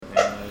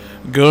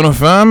Gonna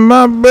find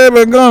my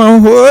baby, gonna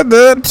hold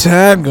the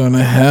tide,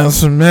 gonna have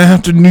some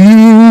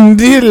afternoon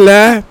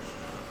delight.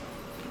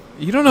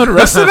 You don't know the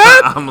rest of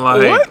that? I'm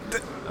like,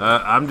 what?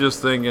 I'm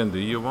just thinking, do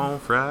you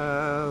want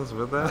fries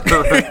with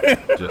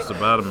that? Just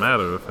about a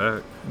matter of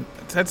fact.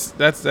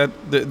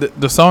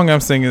 The song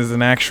I'm singing is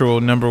an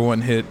actual number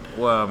one hit.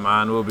 Well,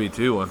 mine will be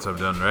too once I'm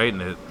done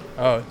writing it.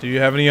 Oh, do you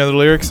have any other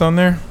lyrics on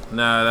there?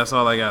 Nah, that's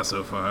all I got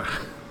so far.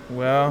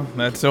 Well,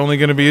 that's only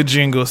going to be a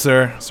jingle,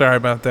 sir. Sorry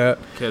about that.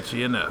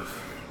 Catchy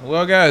enough.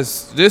 Well,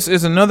 guys, this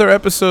is another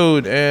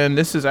episode, and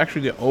this is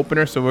actually the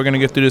opener, so we're going to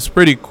get through this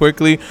pretty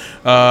quickly.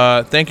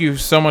 Thank you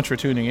so much for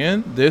tuning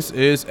in. This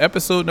is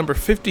episode number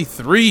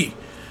 53.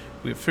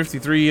 We have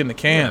 53 in the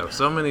can. Yeah,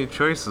 so many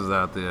choices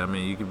out there. I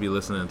mean, you could be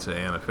listening to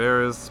Anna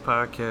Faris'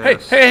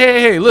 podcast.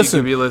 Hey, listen.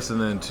 You could be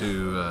listening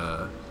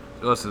to,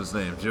 what's his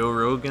name, Joe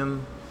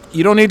Rogan.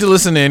 You don't need to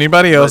listen to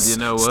anybody else. But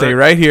you know what? Stay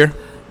right here.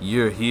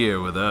 You're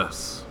here with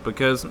us.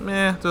 Because,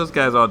 those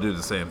guys all do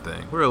the same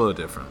thing. We're a little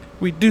different.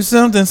 We do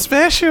something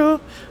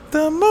special,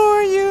 the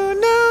more you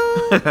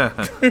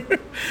know.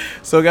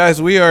 So,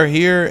 guys, we are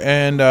here,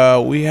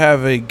 and we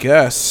have a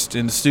guest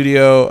in the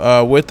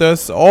studio with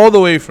us all the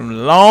way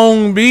from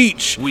Long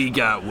Beach. We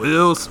got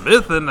Will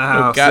Smith in the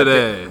house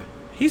today.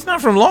 He's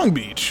not from Long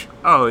Beach.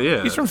 Oh,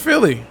 yeah. He's from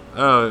Philly.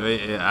 Oh,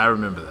 yeah, I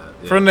remember that.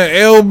 Yeah. From the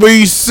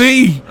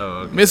LBC.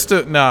 Oh,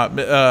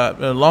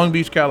 okay. Long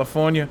Beach,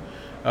 California.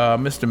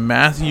 Mr.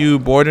 Matthew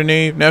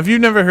Bourdonnais. Now, if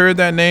you've never heard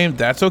that name,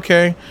 that's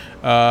okay.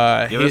 Give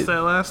us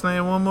that last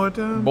name one more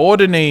time.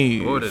 Bourdonnais.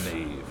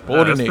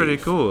 That's pretty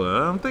cool. I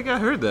don't think I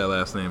heard that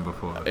last name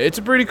before. It's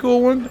a pretty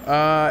cool one.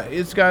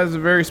 This guy's a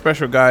very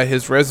special guy.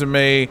 His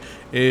resume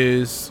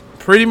is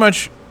pretty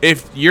much,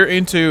 if you're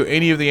into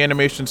any of the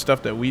animation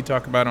stuff that we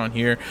talk about on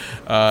here,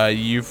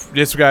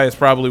 this guy has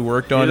probably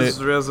worked on it.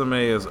 His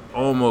resume is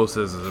almost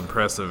as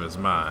impressive as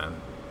mine.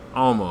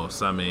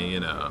 Almost. I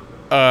mean,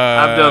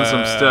 I've done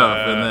some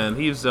stuff, and then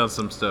he's done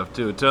some stuff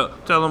too.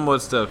 Tell him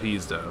what stuff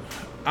he's done.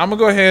 I'm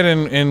gonna go ahead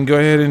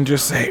and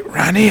just say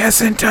Ronnie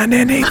hasn't done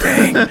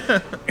anything.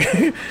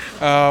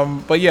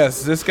 But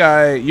yes, this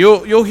guy,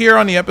 you'll hear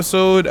on the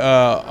episode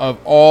of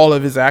all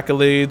of his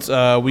accolades.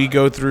 We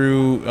go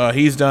through.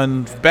 He's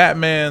done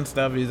Batman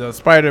stuff. He's done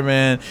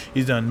Spider-Man.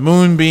 He's done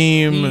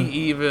Moonbeam.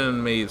 He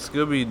even made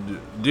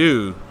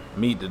Scooby-Doo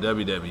meet the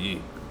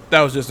WWE.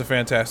 That was just a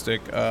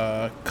fantastic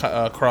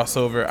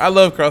crossover. I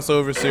love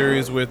crossover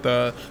series with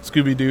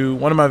Scooby-Doo.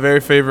 One of my very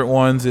favorite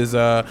ones is,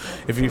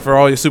 for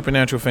all your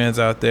Supernatural fans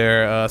out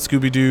there,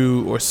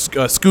 Scooby-Doo or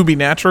Scooby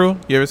Natural.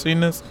 You ever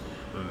seen this?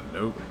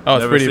 Nope. Oh,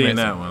 it's Never pretty seen amazing.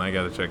 that one. I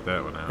got to check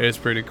that one out. It's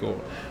pretty cool.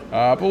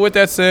 But with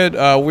that said,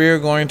 we're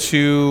going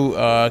to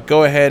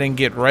go ahead and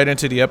get right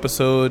into the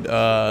episode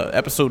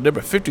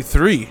number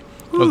 53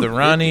 of the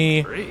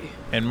Ronnie 53.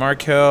 and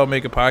Markel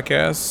Make a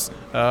Podcast.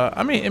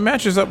 It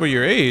matches up with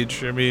your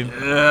age. Yeah,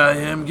 I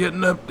am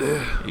getting up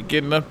there. You're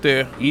getting up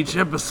there. Each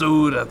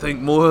episode, I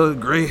think more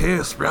gray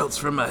hair sprouts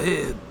from my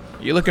head.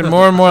 You're looking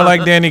more and more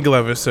like Danny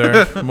Glover,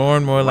 sir. More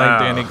and more like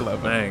Danny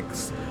Glover.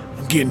 Thanks.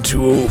 I'm getting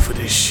too old for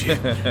this shit.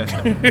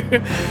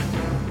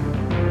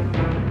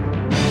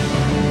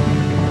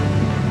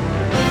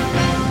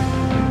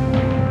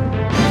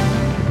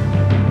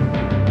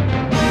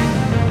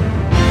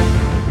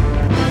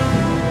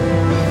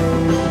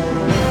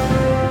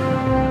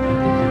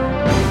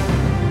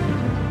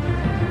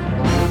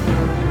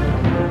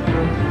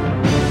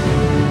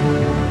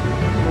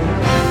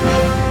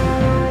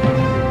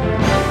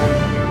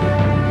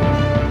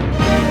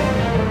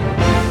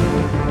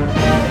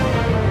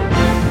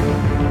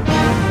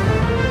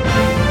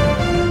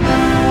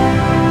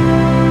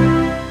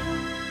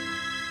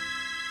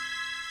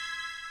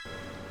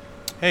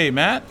 Hey,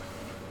 Matt.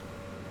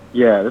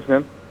 Yeah, this is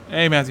him.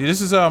 Hey, Matthew. This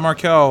is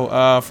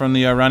Markel from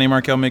the Ronnie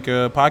Markel Make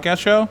a Podcast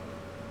show.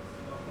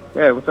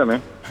 Yeah, what's up,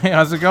 man? Hey,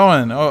 how's it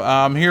going?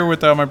 I'm here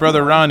with my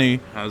brother Ronnie.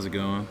 How's it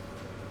going?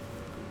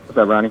 What's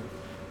up, Ronnie?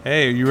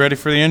 Hey, are you ready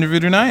for the interview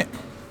tonight?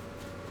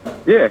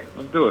 Yeah,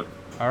 let's do it.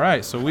 All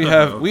right, so we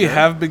have Okay. we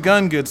have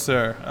begun, good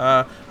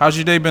sir. How's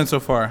your day been so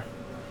far?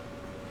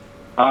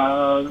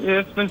 Yeah,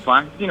 it's been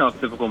fine.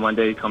 Typical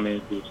Monday. Come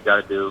in, do what you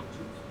gotta do,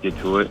 get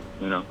to it.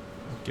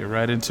 Get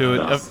right into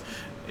it. Yes.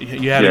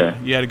 You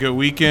had a good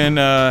weekend.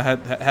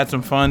 Had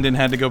some fun. Didn't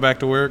have to go back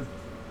to work.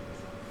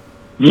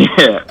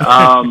 Yeah.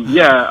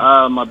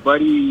 My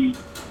buddy,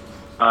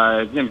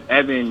 his name's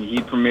Evan.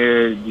 He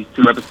premiered these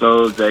 2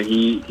 episodes that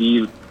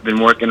he's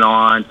been working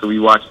on. So we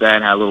watched that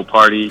and had a little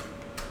party.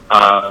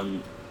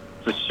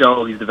 It's a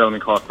show he's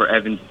developing called For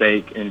Evan's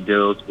Sake, and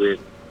deals with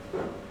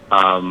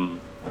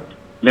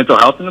mental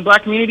health in the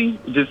Black community.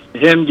 Just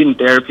him getting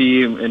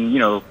therapy,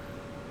 and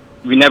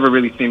we never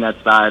really seen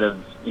that side of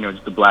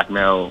just the Black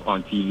male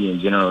on TV in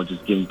general,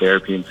 just getting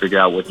therapy and figure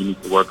out what he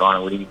needs to work on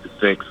and what he needs to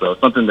fix. So it's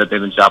something that they've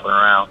been shopping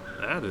around.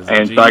 That is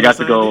And so I got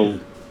to go,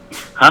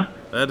 huh?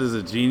 That is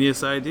a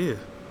genius idea.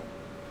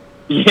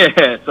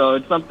 Yeah, so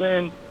it's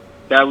something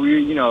that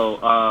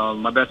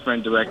my best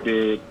friend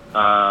directed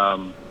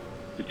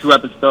the 2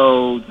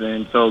 episodes,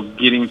 and so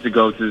getting to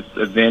go to this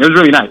event, it was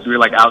really nice. We were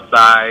like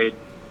outside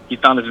he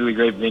found this really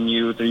great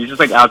venue. So you're just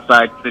like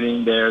outside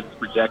sitting there at the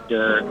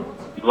projector.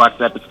 You watch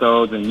the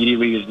episodes, and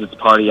immediately there's this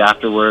party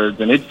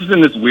afterwards. And it's just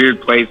in this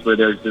weird place where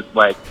there's just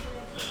like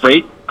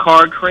freight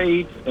car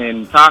crates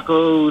and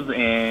tacos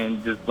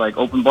and just like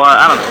open bar.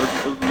 I don't know. It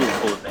was a really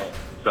cool event.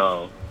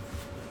 So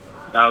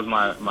that was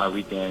my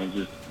weekend,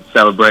 just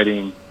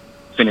celebrating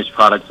finished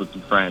products with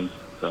some friends.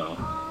 So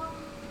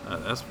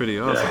that's pretty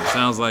awesome. Yeah.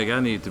 Sounds like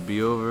I need to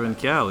be over in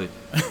Cali.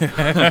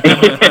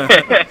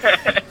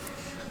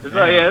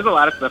 There's a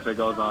lot of stuff that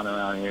goes on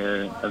around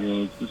here. I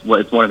mean,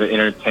 it's one of the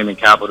entertainment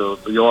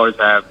capitals, so you always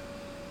have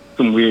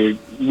some weird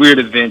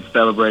events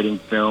celebrating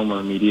film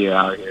or media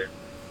out here.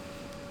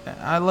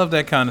 I love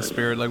that kind of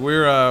spirit. Like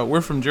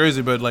we're from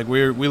Jersey, but like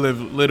we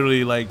live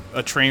literally like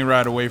a train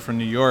ride away from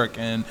New York,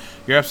 and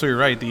you're absolutely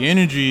right. The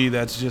energy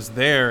that's just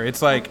there.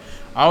 It's like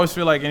I always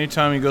feel like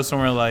anytime you go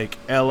somewhere like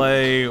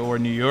LA or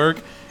New York,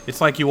 it's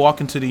like you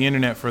walk into the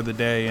internet for the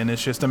day, and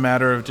it's just a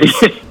matter of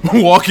just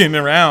walking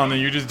around,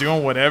 and you're just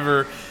doing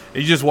whatever.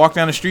 You just walk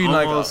down the street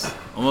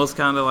almost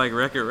kind of like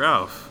Wreck-It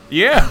Ralph.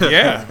 Yeah,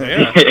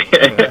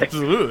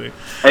 absolutely.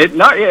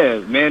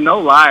 Man, no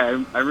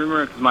lie. I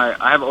remember because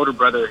I have an older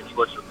brother. He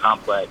works for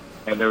Complex,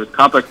 and there was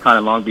Complex Con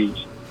in Long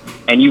Beach,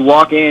 and you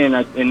walk in,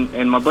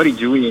 and my buddy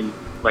Julian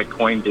like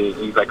coined it.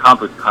 He's like,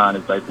 Complex Con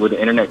is like where the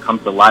internet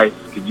comes to life,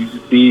 because you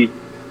just see,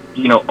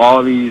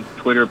 all these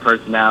Twitter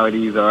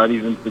personalities or all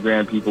these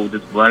Instagram people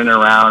just running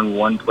around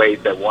one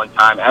place at one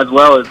time, as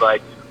well as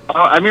like,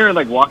 I remember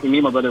like walking, me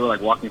and my brother were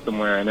like walking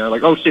somewhere, and they're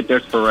like, oh shit,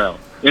 there's Pharrell.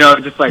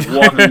 Just like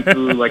walking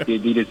through like the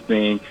Adidas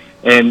thing,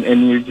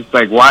 and you're just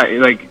like, why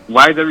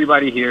is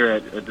everybody here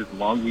at this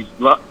Long Beach?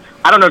 Well,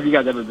 I don't know if you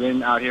guys ever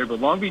been out here, but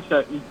Long Beach,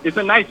 it's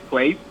a nice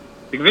place.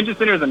 The convention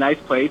center is a nice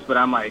place, but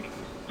I'm like,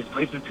 this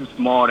place is too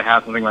small to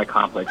have something like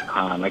Complex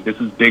Con. Like, this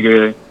is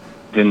bigger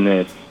than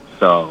this.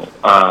 So,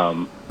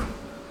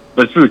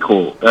 but it's really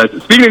cool.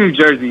 Speaking of New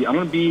Jersey, I'm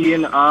going to be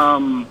in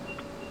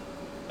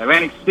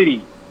Atlantic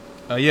City.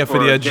 For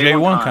the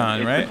J1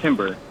 Con, right?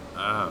 September.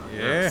 Oh,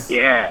 yeah.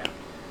 Yeah.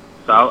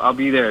 So I'll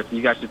be there. So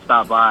you guys should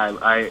stop by.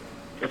 I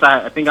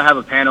think I have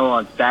a panel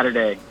on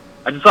Saturday.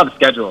 I just saw the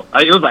schedule.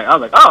 I was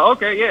like, oh,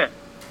 okay, yeah.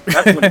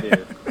 That's what it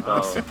is.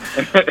 So.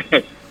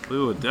 We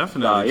would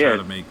definitely try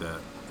to make that.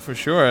 For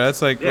sure.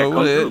 That's like,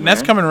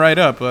 that's coming right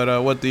up. But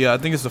I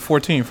think it's the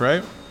 14th,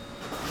 right?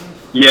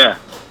 Yeah.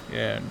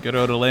 Yeah, good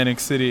old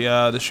Atlantic City,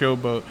 the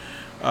showboat.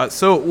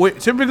 So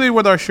typically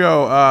with our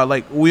show,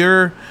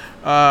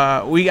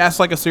 we ask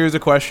like a series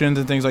of questions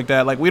and things like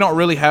that. Like we don't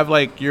really have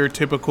like your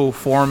typical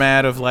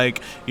format of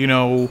like,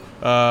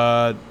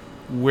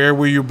 where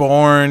were you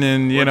born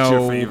and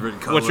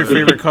what's your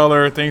favorite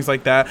color, things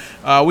like that.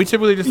 We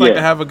typically just like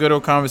to have a good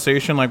old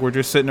conversation, like we're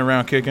just sitting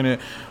around kicking it.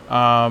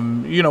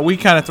 We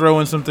kind of throw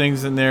in some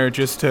things in there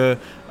just to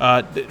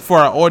for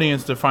our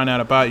audience to find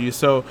out about you.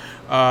 So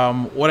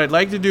what I'd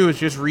like to do is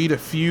just read a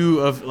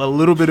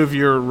little bit of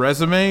your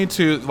resume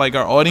to like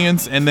our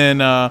audience, and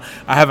then I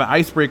have an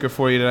icebreaker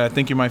for you that I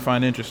think you might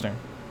find interesting.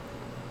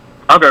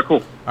 Okay,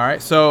 cool. All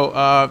right,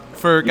 so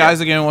for guys,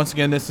 once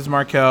again, this is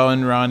Markel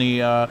and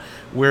Ronnie.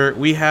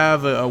 We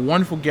have a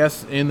wonderful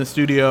guest in the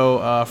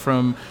studio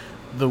from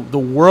the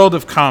world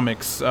of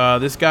comics.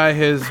 This guy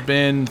has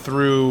been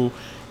through.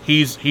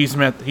 He's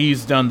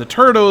done the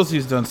Turtles.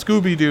 He's done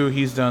Scooby-Doo.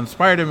 He's done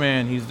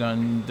Spider-Man. He's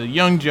done the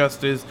Young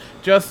Justice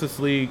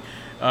League.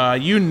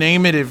 You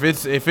name it.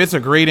 If it's a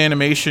great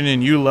animation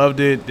and you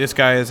loved it, this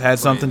guy has had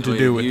something to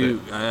do with it.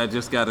 I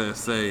just gotta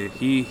say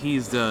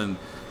he's done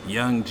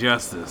Young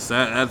Justice.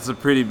 That's a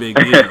pretty big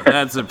deal.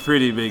 That's a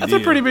pretty big deal. A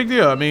pretty big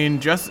deal. I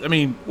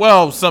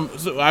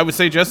would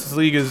say Justice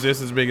League is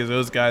just as big as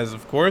those guys,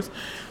 of course.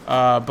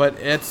 But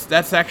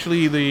that's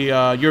actually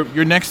the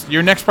your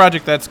next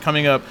project that's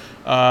coming up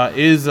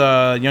is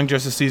Young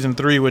Justice Season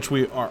 3, which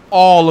we are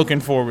all looking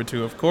forward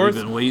to, of course.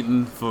 We've been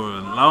waiting for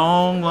a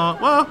long.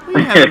 Well,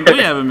 we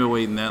haven't been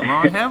waiting that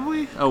long, have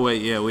we? Oh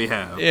wait, yeah, we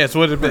have. Yeah, it's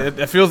what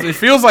it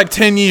feels like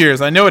 10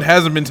 years. I know it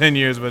hasn't been 10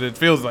 years, but it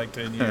feels like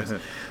 10 years.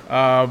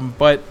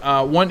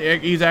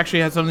 He's actually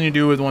had something to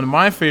do with one of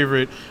my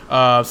favorite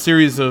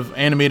series of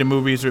animated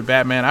movies with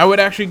Batman. I would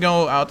actually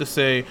go out to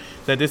say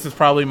that this is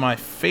probably my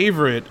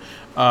favorite,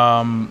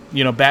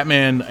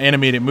 Batman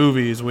animated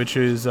movies, which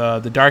is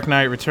The Dark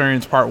Knight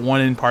Returns Part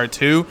 1 and Part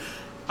 2.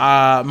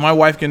 My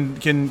wife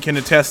can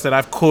attest that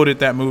I've quoted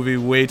that movie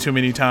way too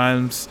many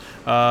times.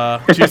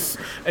 It's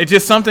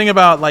just something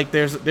about like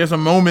there's a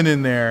moment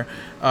in there.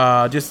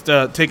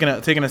 Taking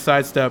a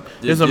sidestep.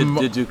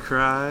 Did you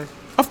cry?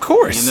 Of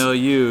course.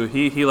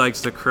 He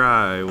likes to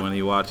cry when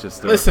he watches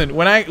stuff. Listen,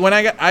 when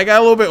I got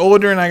a little bit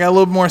older and I got a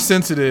little more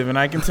sensitive, and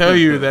I can tell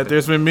you that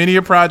there's been many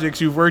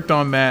projects you've worked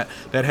on, Matt,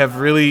 that have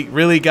really,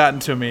 really gotten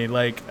to me.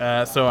 Like,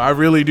 so I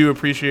really do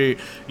appreciate,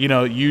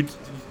 you.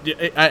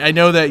 I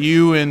know that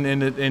you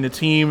and the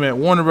team at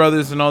Warner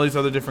Brothers and all these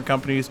other different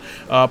companies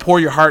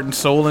pour your heart and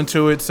soul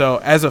into it. So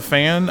as a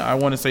fan, I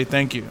want to say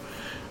thank you.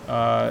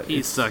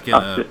 He's sucking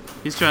up.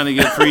 He's trying to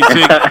get free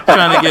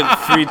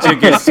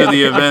tickets to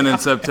the event in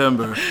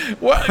September.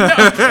 Well,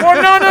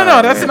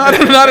 no. That's not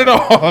at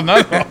all.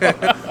 Not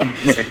at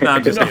all. No,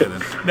 I'm just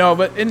kidding. No,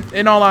 but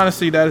in all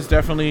honesty, that is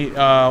definitely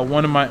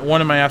one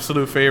of my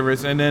absolute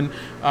favorites. And then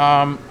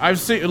I've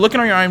seen, looking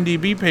on your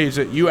IMDb page,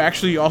 that you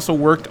actually also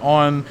worked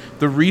on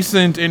the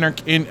recent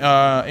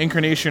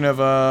incarnation of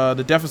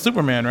the Death of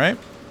Superman, right?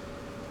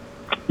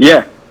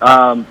 Yeah,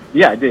 I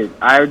did.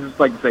 I would just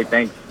like to say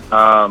thanks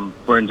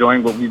for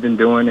enjoying what we've been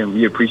doing, and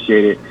we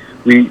appreciate it.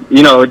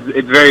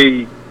 It's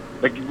very,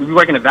 like, we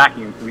work in a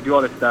vacuum, so we do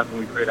all this stuff and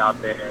we put it out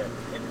there,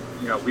 and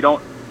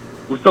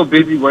we're so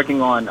busy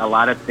working on a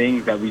lot of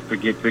things that we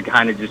forget to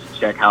kind of just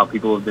check how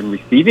people have been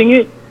receiving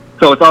it.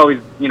 So it's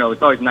always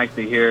nice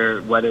to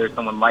hear whether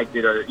someone liked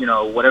it or,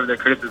 whatever their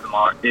criticism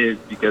is,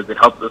 because it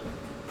helps us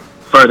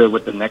further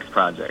with the next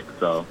project.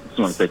 So just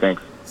want to say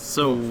thanks.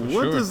 So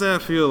what does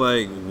that feel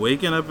like,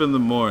 waking up in the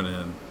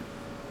morning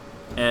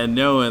and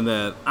knowing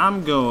that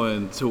I'm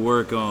going to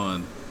work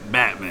on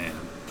Batman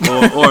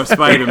or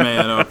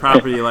Spider-Man or a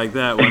property like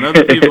that, when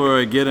other people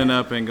are getting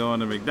up and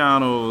going to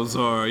McDonald's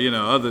or,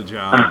 other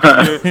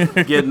jobs,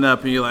 you're getting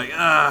up and you're like,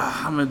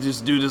 I'm going to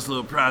just do this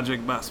little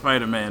project about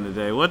Spider-Man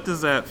today. What does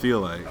that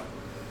feel like?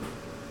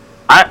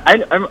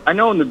 I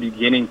know in the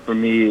beginning for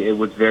me it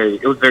was very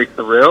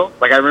surreal.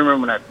 Like, I remember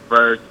when I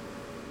first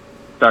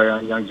started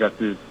on Young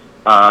Justice,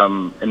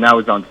 and that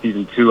was on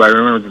season 2. I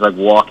remember just like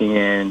walking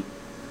in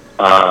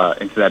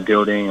into that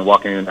building and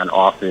walking in that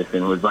office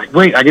and was like,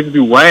 wait, I get to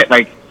do what?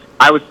 Like,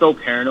 I was so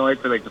paranoid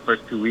for like the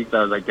first 2 weeks.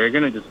 I was like, they're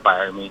gonna just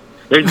fire me.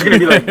 They're just gonna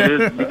be like,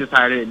 we just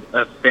hired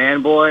a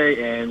fanboy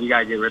and we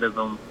gotta get rid of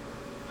him.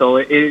 So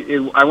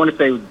I want to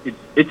say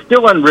it's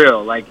still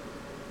unreal. Like,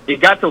 it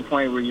got to a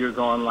point where you're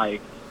going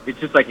like, it's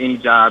just like any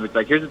job. It's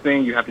like, here's the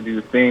thing, you have to do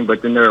this thing,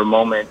 but then there are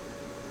moments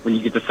when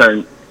you get to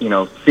certain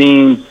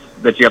scenes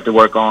that you have to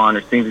work on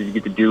or things that you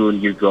get to do,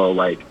 and you go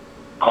like,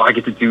 oh, I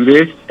get to do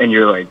this, and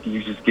you're like,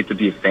 you just get to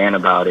be a fan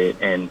about it,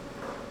 and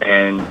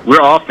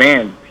we're all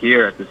fans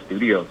here at the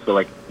studio, so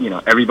like,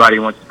 everybody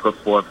wants to put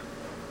forth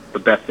the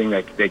best thing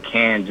that they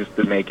can just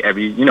to make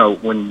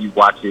when you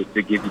watch it,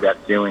 to give you that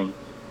feeling,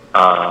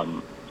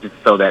 just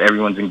so that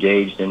everyone's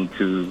engaged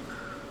into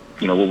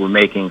what we're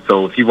making.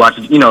 So if you watch,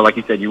 like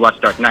you said, you watch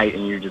Dark Knight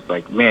and you're just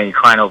like, man, you're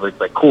crying over it. It's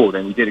like, cool,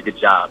 then you did a good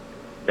job,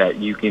 that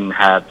you can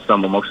have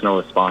some emotional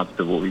response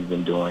to what we've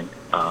been doing.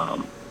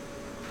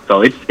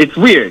 So it's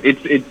weird.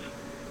 It's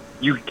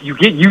you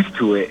get used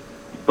to it,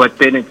 but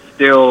then it's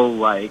still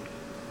like,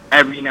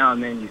 every now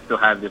and then you still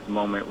have this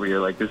moment where you're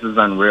like, this is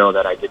unreal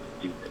that I get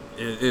to do this.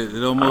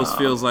 It almost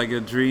feels like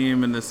a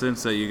dream, in the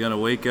sense that you're going to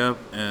wake up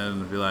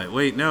and be like,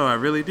 wait, no, I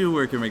really do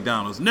work at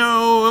McDonald's.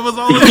 No, it was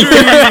all a dream.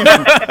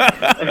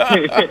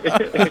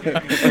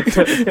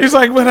 It's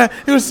like, but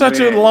it was such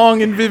a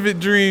long and vivid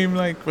dream.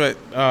 Like, but,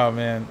 oh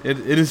man, it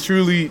is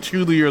truly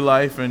your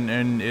life.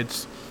 And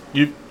it's,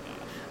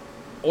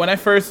 when I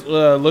first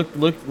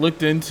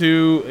looked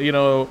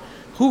into,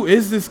 who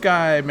is this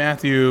guy,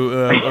 Matthew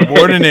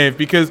Bordenave?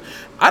 Because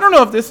I don't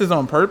know if this is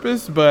on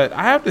purpose, but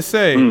I have to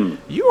say,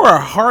 you are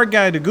a hard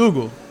guy to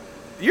Google.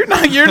 You're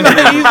not easy.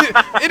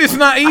 It is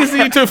not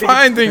easy to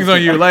find things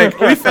on you. Like,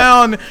 we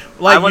found,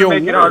 like, I want to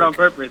make it hard on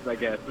purpose, I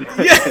guess.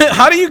 Yeah.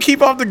 How do you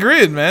keep off the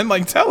grid, man?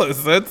 Like, tell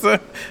us.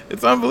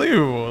 It's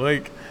unbelievable.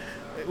 Like,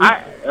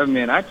 I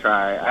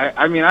try.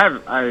 I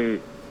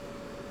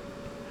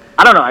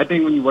don't know. I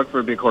think when you work for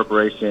a big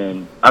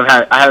corporation,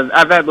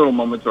 I've had little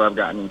moments where I've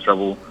gotten in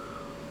trouble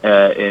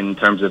in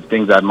terms of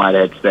things I might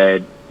have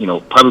said,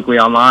 publicly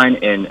online,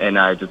 and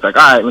I just like,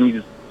 all right, let me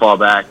just fall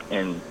back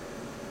and,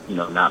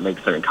 not make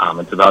certain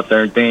comments about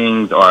certain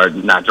things or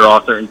not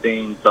draw certain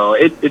things. So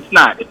it's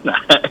not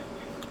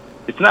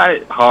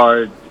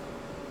hard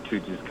to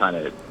just kind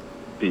of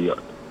be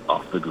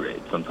off the grid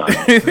sometimes.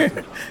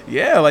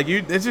 Yeah, like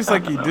it's just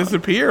like you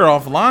disappear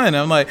offline.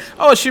 I'm like,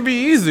 oh, it should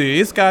be easy.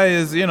 This guy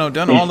has,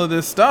 done all of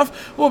this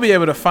stuff. We'll be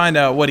able to find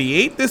out what he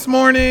ate this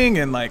morning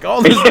and like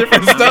all this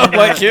different stuff.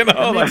 Like,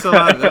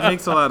 that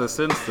makes a lot of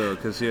sense though,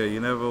 because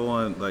you never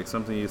want like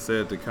something you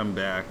said to come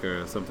back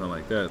or something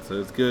like that. So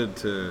it's good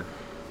to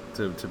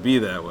be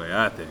that way,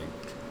 I think.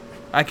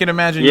 I can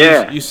imagine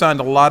you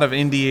signed a lot of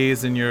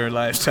NDAs in your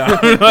lifetime.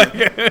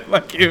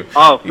 like you.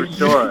 Oh, for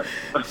sure.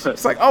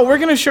 It's like, oh, we're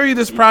going to show you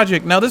this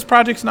project. Now, this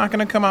project's not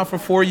going to come out for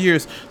 4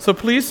 years. So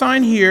please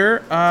sign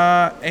here.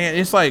 And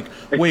it's like,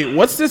 wait,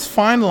 what's this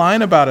fine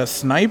line about a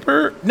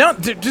sniper? No,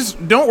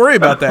 just don't worry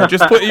about that.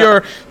 Just put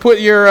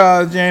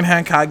your Jane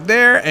Hancock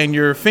there and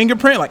your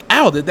fingerprint. Like,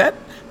 ow, did that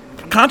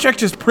contract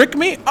just prick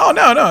me? Oh,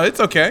 no, it's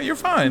okay. You're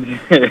fine.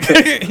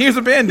 Here's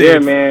a Band-Aid. Yeah,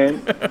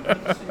 man.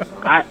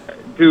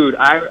 Dude,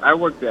 I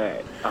worked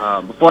at,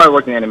 before I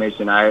worked in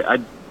animation, I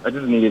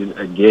just needed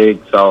a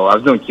gig, so I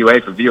was doing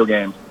QA for video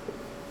games,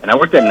 and I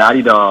worked at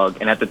Naughty Dog,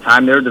 and at the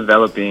time they were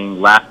developing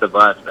Last of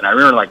Us, and I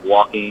remember like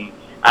walking,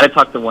 I had to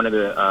talk to one of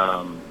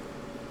the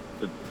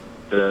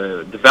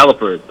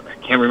developers, I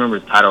can't remember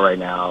his title right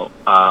now,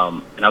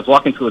 and I was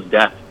walking to his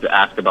desk to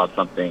ask about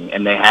something,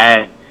 and they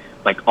had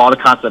like all the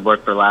concept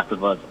work for Last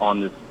of Us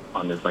on this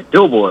this like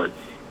billboard.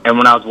 And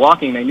when I was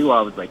walking, they knew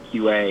I was like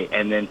QA,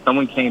 and then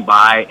someone came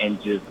by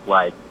and just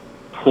like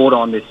pulled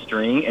on this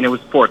string, and it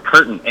was for a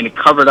curtain, and it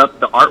covered up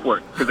the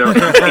artwork because they were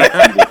like, can't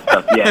see this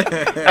stuff yet.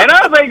 And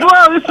I was like,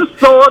 wow, this is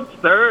so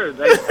absurd.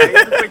 Like,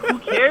 like, who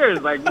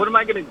cares? Like, what am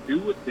I gonna do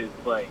with this?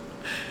 Like,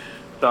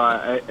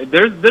 so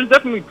there's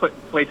definitely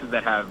places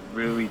that have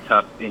really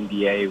tough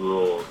NDA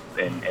rules,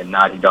 and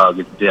Naughty Dog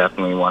is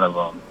definitely one of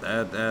them.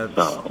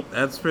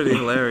 That's pretty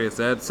hilarious.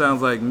 That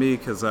sounds like me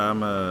because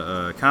I'm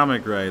a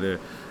comic writer.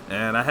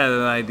 And I had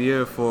an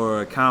idea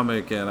for a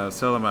comic, and I was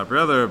telling my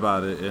brother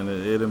about it, and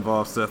it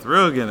involves Seth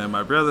Rogen. And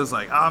my brother's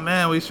like, "Oh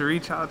man, we should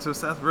reach out to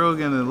Seth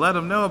Rogen and let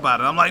him know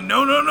about it." I'm like,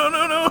 "No."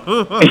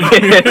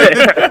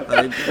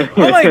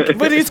 I'm like,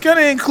 but he's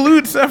gonna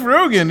include Seth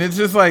Rogen. It's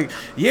just like,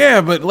 yeah,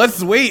 but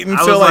let's wait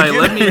until I was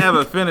like, let me have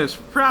a finished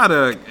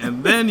product,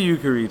 and then you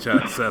can reach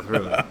out to Seth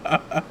Rogen.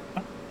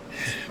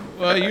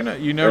 Well,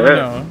 you never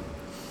know.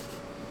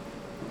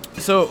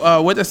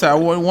 So, with that, I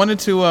wanted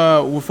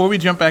to before we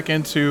jump back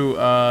into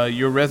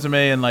your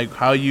resume and like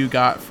how you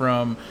got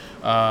from,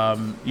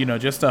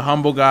 just a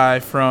humble guy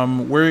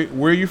from where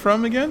are you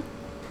from again?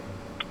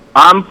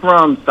 I'm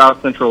from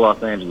South Central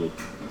Los Angeles.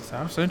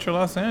 South Central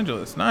Los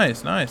Angeles,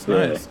 nice. All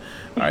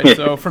right,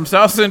 so from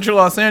South Central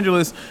Los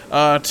Angeles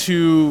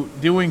to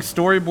doing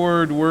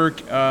storyboard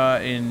work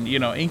and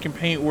ink and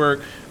paint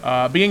work.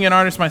 Being an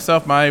artist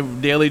myself, my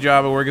daily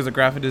job, I work as a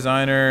graphic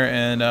designer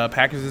and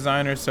package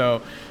designer.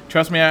 So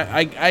trust me,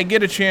 I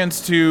get a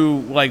chance to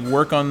like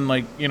work on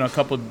like a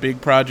couple of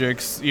big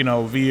projects,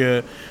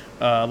 via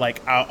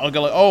like I'll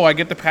go like, I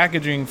get the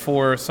packaging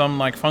for some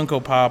like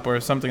Funko Pop or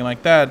something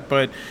like that.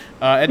 But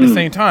at the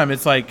same time,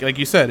 it's like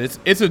you said,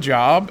 it's a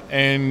job,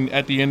 and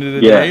at the end of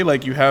the day,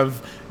 like you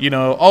have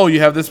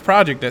you have this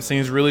project that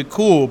seems really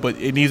cool, but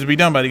it needs to be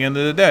done by the end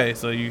of the day,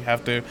 so you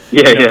have to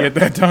get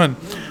that done.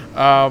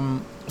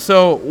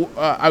 So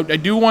I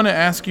do want to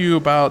ask you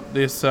about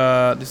this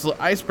little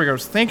icebreaker I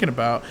was thinking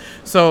about.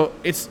 So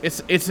it's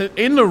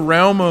in the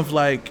realm of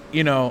like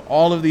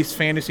all of these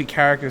fantasy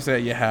characters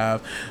that you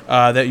have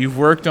that you've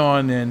worked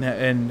on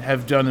and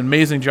have done an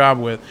amazing job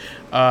with.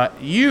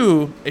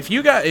 If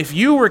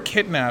you were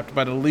kidnapped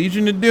by the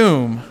Legion of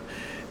Doom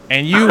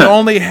and you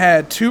only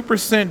had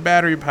 2%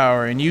 battery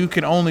power and you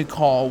could only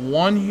call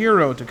one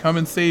hero to come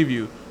and save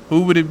you,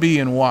 who would it be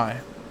and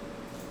why?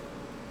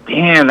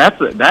 Damn,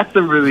 that's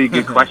a really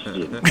good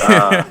question.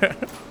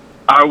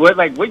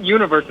 What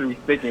universe are we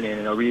sticking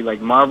in? Are we like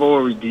Marvel?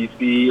 Are we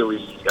DC? Are we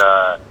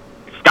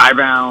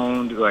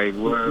Skybound? Like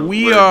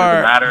we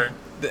are. Matter?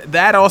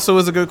 That also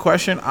is a good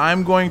question.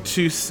 I'm going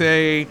to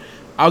say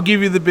I'll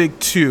give you the big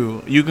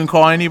two. You can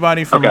call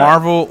anybody from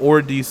Marvel or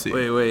DC.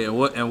 Wait, and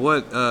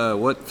what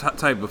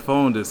type of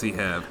phone does he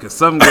have? Because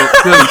some of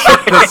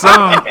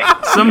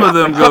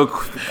them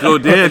go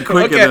dead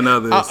quicker than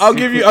others. I'll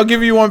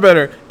give you one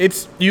better.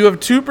 You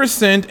have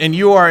 2% and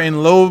you are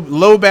in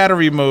low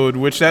battery mode,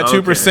 which that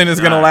 2%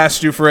 is going to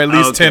last you for at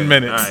least 10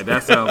 minutes. All right,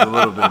 that sounds a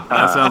little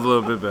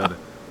bit better.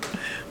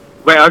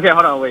 Wait, okay,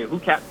 hold on, wait.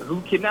 Who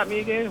kidnapped me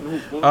again?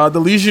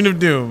 The Legion of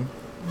Doom.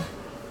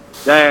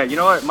 Yeah, you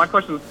know what? My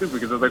question was stupid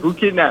because I was like, "Who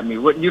kidnapped me?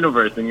 What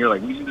universe?" And you're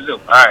like, "Legion of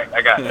Doom." All right,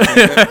 I got it.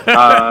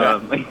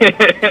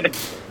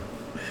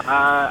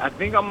 I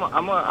think I'm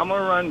gonna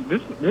run.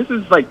 This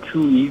is like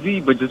too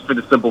easy, but just for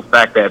the simple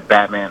fact that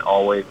Batman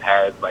always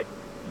has like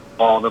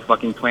all the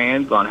fucking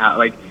plans on how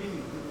like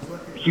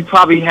he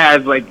probably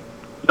has like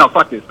no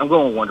fuck this. I'm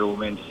going Wonder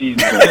Woman. She's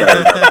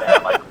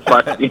like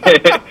fuck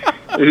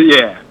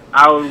yeah.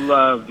 I would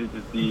love to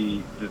just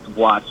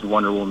watch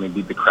Wonder Woman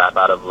beat the crap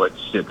out of a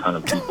shit ton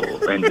of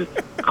people and just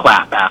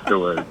clap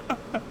afterwards.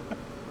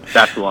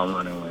 That's what I'm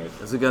running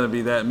with. Is it gonna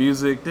be that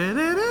music?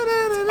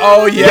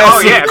 Oh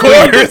yes, of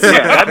course.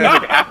 Yeah, that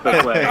music has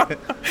to play.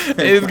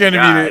 It's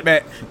gonna be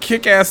that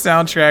kick-ass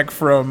soundtrack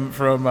from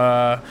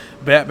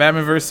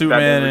Batman vs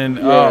Superman,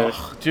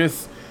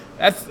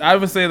 I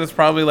would say that's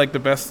probably like the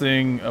best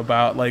thing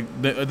about like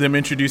them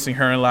introducing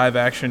her in live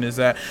action is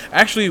that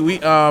actually we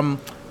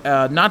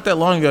not that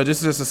long ago, this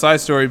is just a side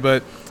story,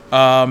 but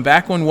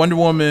back when Wonder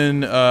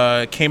Woman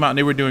came out and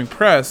they were doing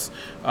press,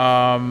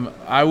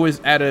 I was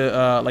at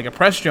a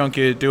press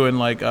junket doing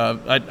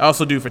I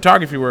also do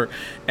photography work,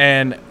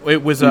 and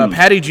it was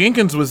Patty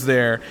Jenkins was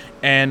there,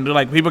 and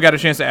like people got a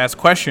chance to ask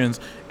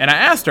questions, and I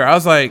asked her, I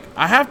was like,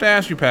 I have to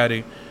ask you,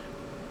 Patty,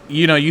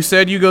 you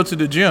said you go to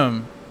the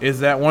gym.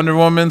 Is that Wonder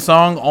Woman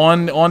song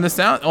on the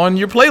sound on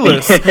your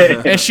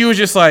playlist? And she was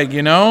just like,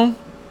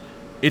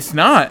 it's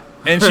not.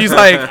 And she's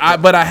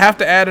like, but I have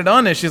to add it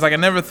on there. She's like, I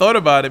never thought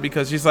about it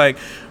because she's like,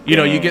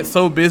 you get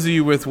so busy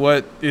with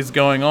what is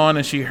going on,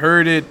 and she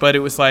heard it, but it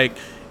was like,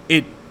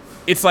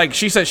 it's like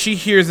she said she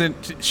hears it.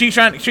 She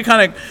kind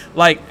of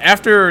like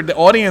after the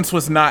audience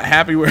was not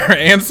happy with her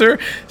answer,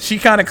 she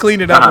kind of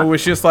cleaned it up and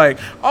was just like,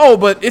 oh,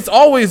 but it's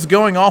always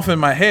going off in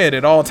my head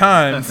at all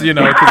times,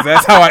 because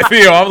that's how I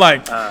feel. I'm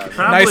like,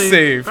 nice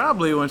save.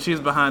 Probably when she's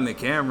behind the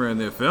camera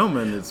and they're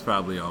filming, it's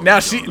probably all.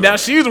 Now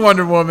she's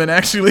Wonder Woman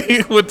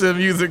actually with the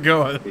music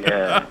going.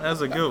 Yeah,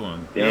 that's a good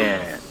one.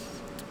 Yeah.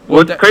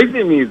 What's crazy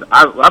to me is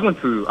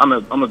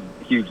I'm a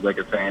huge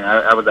Lakers fan.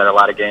 I was at a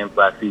lot of games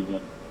last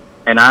season,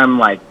 and I'm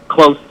like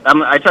close.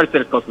 I try to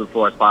sit as close to the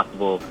floor as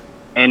possible.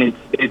 And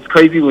it's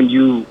crazy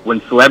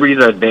when celebrities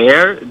are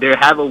there, they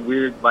have a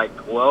weird like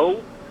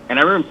glow. And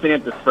I remember sitting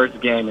at this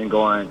first game and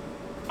going,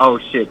 "Oh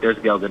shit, there's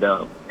Gal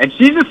Gadot," and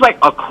she's just like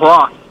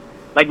across,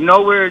 like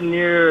nowhere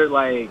near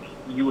like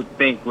you would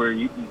think, where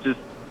you could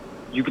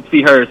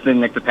see her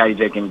sitting next to Patty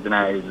Jenkins, and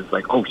I was just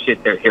like, "Oh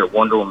shit, they're here.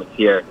 Wonder Woman's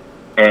here,"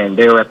 and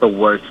they were at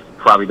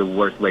probably the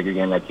worst Laker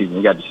game that season.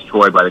 We got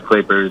destroyed by the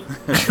Clippers.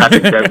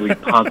 Patrick Beverly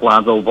punked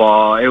Lonzo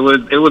Ball. It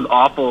was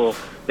awful.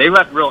 They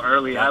left real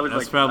early. I was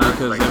that's like, probably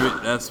because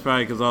that's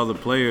probably because all the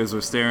players were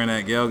staring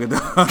at Gal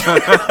Gadot.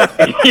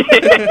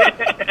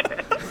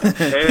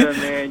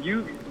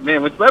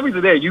 Man, when celebrities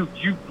are there, you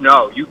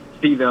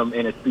see them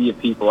in a sea of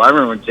people. I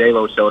remember when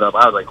J-Lo showed up,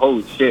 I was like,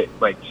 holy shit,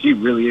 like she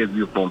really is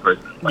beautiful in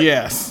person. Like,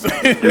 yes.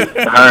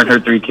 her and her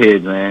 3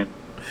 kids, man.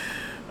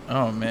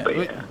 Oh man,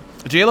 Yeah.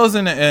 J-Lo's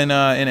in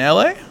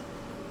LA.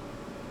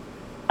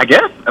 I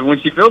guess when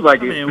she feels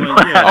like it.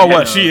 Oh,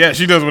 what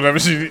she does whatever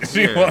she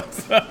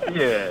wants.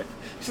 Yeah.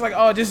 She's like,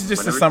 oh, this is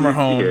just Whenever a summer she's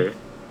home. here.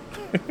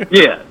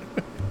 Yeah.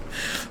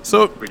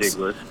 So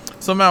Ridiculous.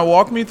 So Matt,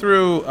 walk me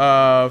through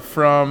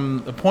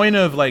from the point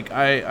of like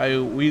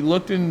we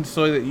looked in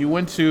so that you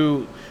went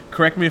to.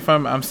 Correct me if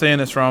I'm saying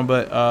this wrong,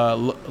 but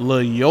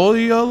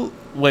Loyola.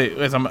 Wait,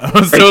 I'm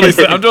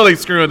totally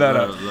screwing that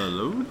up.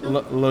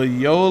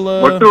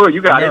 Loyola. Work through it.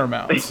 You got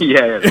Marymount. it.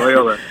 yeah,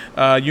 Loyola.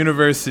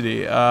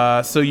 University.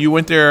 So you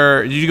went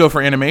there. Did you go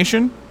for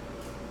animation?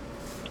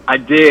 I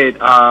did.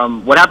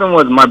 What happened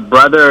was my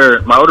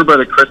older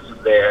brother Chris was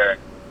there,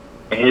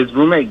 and his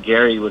roommate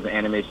Gary was an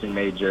animation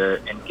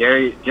major. And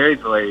Gary's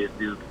hilarious,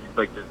 dude. He's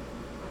like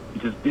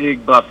this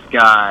big buff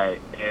guy,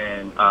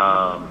 and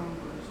I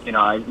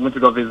went to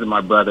go visit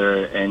my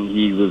brother, and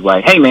he was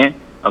like, "Hey, man,"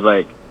 I was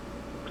like,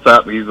 "What's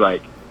up?" He's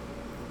like,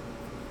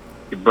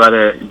 your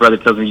brother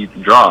tells me you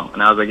can draw,"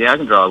 and I was like, "Yeah, I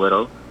can draw a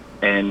little."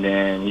 And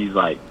then he's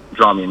like,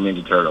 "Draw me a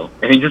Ninja Turtle,"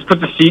 and he just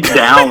put the sheet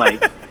down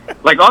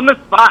like on the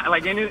spot,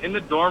 like in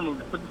the dorm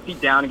room, put the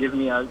sheet down and gives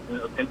me a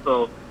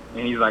pencil,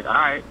 and he's like, "All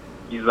right."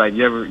 He's like,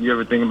 "You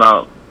ever think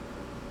about,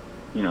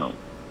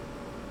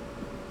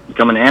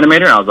 becoming an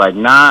animator?" And I was like,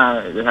 "Nah,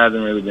 it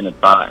hasn't really been a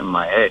thought in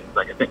my head." He's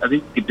like, I think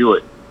you could do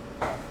it.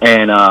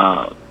 And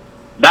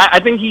that I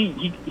think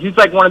he's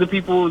like one of the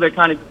people that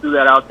kind of just threw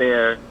that out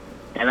there.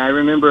 And I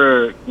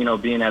remember,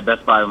 being at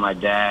Best Buy with my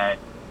dad,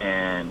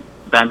 and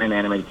Batman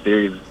animated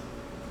series,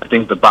 I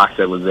think the box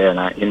set was there,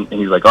 and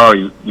he's like, "Oh,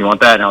 you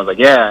want that?" And I was like,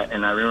 "Yeah."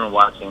 And I remember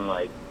watching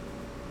like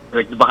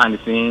the behind the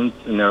scenes,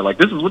 and they were like,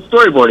 "This is what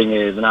storyboarding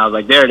is," and I was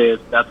like, "There it is.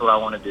 That's what I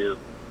want to do."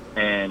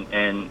 And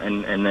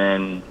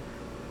then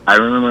I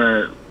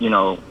remember,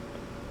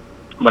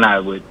 when I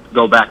would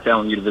go back to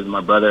LMU to visit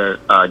my brother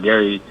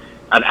Gary,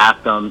 I'd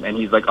ask him, and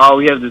he's like, "Oh,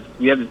 we have this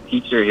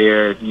teacher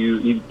here.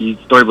 He's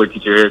storyboard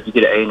teacher here. If you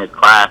get an A in his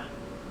class,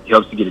 he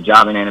hopes to get a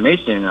job in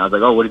animation." And I was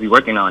like, "Oh, what is he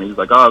working on?" He was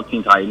like, "Oh,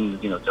 Teen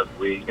Titans, Justice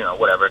League,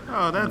 whatever."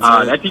 Oh, that's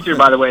that teacher,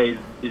 by the way,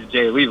 is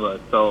Jay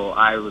Leva. So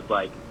I was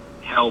like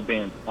hell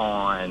bent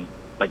on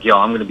like, "Yo,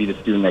 I'm gonna be the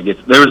student that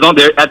gets." There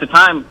at the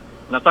time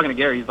when I was talking to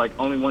Gary, he's like,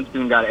 only one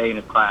student got an A in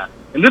his class,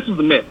 and this was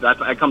the myth.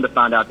 I come to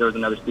find out there was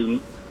another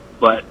student.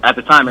 But at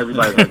the time,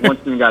 everybody was like, one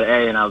student got an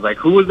A, and I was like,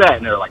 "Who was that?"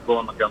 And they were like,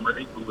 Laura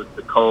Montgomery, who was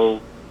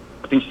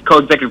I think she's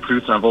co-executive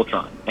producer on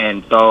Voltron.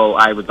 And so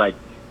I was like,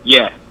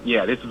 yeah,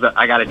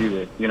 I got to do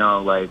this,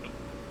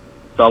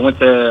 So I went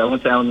to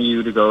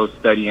LMU to go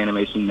study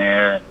animation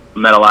there.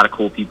 Met a lot of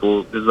cool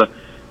people. It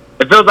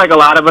feels like a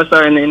lot of us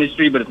are in the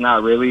industry, but it's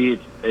not really.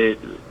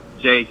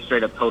 Jay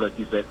straight up told us,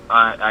 he said,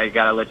 "I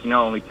gotta let you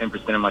know, only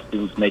 10% of my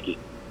students make it,"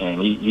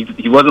 and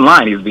he wasn't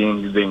lying. He was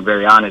being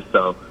very honest.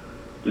 So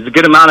there's a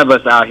good amount of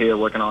us out here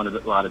working on a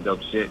lot of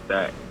dope shit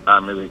that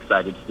I'm really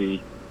excited to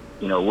see,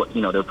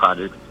 their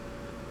projects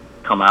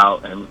come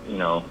out. And,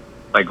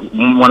 like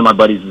one of my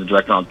buddies is a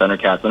director on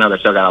Thundercats. I know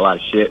that show got a lot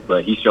of shit,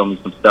 but he showed me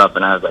some stuff,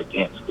 and I was like,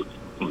 damn, this looks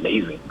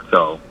amazing.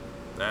 So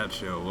that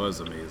show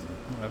was amazing.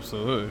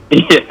 Absolutely.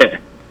 Yeah.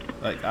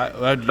 Like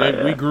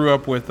we grew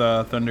up with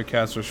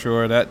Thundercats for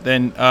sure. How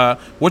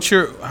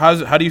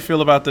do you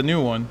feel about the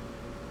new one?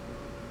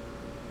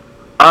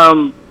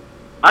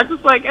 I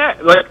just like I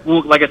said,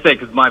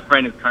 because my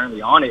friend is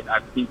currently on it.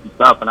 I've seen some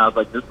stuff, and I was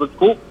like, this looks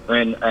cool,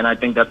 and I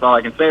think that's all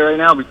I can say right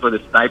now before the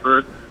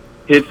sniper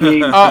hits me,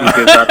 because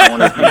I don't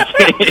want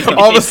to.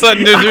 All of a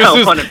sudden, there's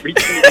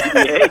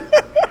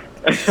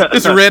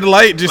this red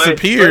light just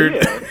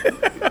appeared.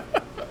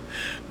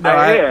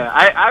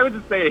 I would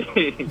just say,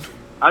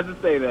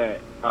 that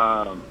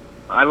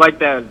I like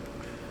that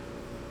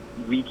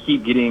we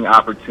keep getting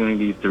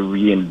opportunities to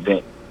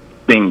reinvent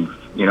things.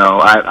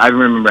 I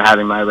remember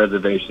having my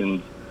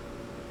reservations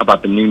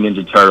about the new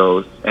Ninja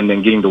Turtles, and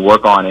then getting to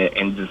work on it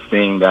and just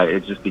seeing that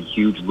it's just a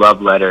huge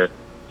love letter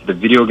to the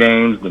video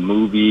games, the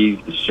movies,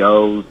 the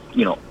shows,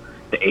 the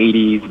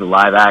 80s, the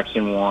live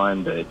action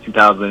one, the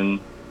 2000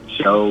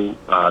 show,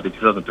 the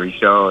 2003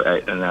 show.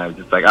 And I was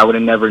just like, I would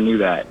have never knew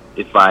that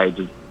if I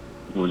just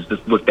was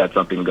just looked at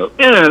something and go,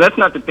 that's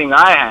not the thing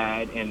I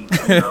had. And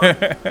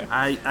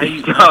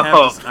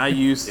I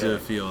used to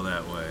feel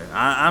that way.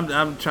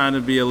 I'm trying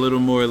to be a little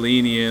more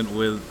lenient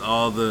with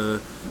all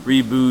the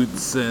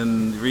reboots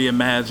and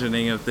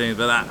reimagining of things,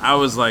 but I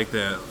was like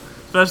that,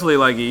 especially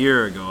like a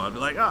year ago. I'd be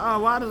like, oh,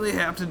 why do they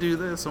have to do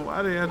this and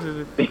why do they have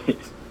to do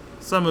this?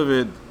 Some of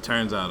it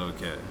turns out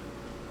okay.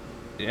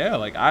 Yeah,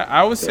 like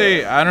I would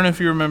say, I don't know if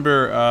you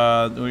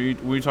remember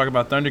when we talk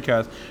about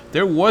Thundercats,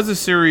 there was a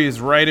series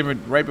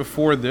right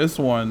before this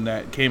one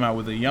that came out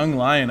with a young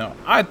Lion-O.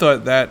 I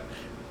thought that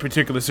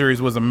particular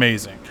series was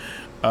amazing.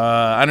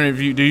 I don't know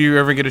if do you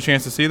ever get a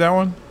chance to see that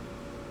one?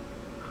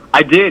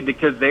 I did,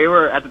 because they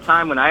were, at the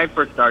time when I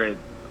first started,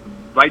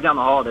 right down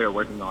the hall they were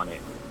working on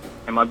it.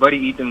 And my buddy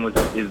Ethan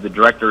is the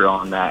director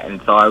on that, and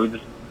so I would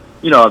just,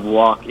 I'd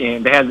walk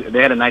in. They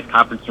had a nice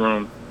conference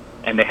room.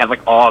 And they had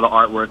like all the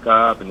artwork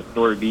up and the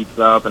story beats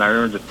up, and I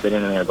remember just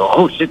sitting in there and go,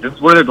 "Oh shit, this is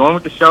where they're going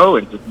with the show,"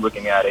 and just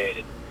looking at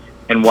it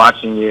and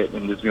watching it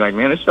and just being like,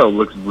 "Man, this show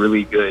looks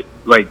really good.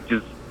 Like,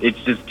 it's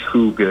just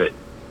too good.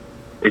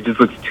 It just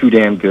looks too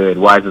damn good.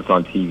 Why is this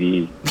on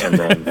TV?" And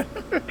then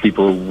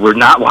people were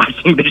not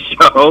watching the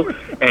show,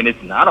 and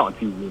it's not on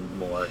TV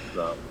anymore.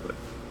 So, but,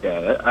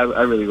 yeah,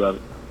 I really love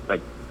it.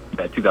 Like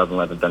that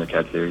 2011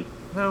 Thundercats series.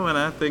 No, when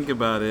I think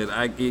about it,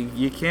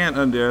 you can't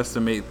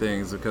underestimate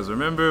things, because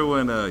remember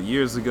when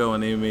years ago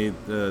when they made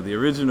the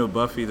original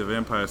Buffy the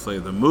Vampire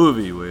Slayer, the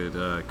movie with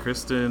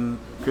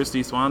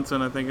Christy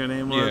Swanson, I think her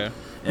name was. Yeah.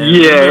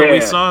 And we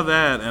saw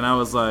that, and I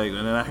was like, and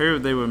then I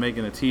heard they were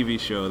making a TV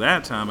show.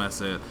 That time I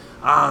said,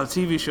 the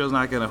TV show's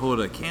not going to hold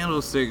a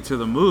candlestick to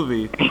the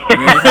movie. And then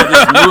they had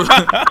this movie,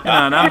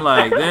 and I'm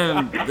like,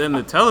 then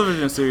the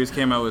television series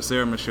came out with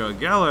Sarah Michelle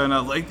Gellar, and I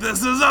was like,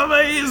 this is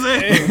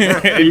amazing.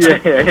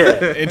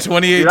 Yeah. In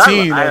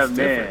 2018,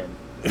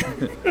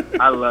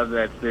 I love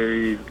that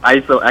series. I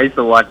used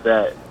to watch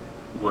that.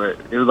 Where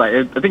it was like,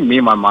 I think me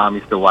and my mom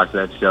used to watch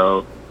that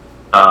show.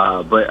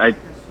 But I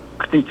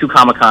think 2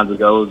 Comic-Cons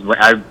ago,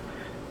 I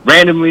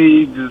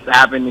randomly just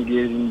happened to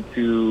get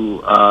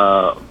into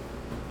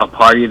a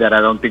party that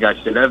I don't think I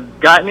should have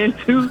gotten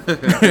into.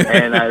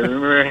 And I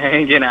remember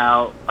hanging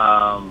out,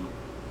 I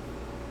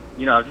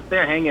was just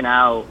there hanging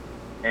out,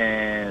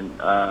 and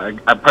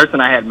a person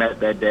I had met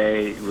that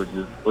day was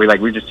just, we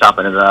were just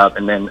chopping it up,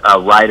 and then a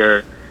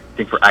writer, I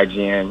think for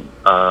IGN,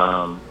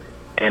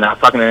 and I was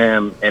talking to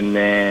him, and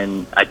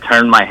then I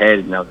turned my head,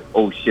 and I was like,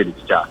 oh shit,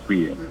 it's Joss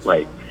Whedon.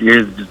 Like,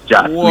 here's just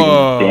Joss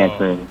Whedon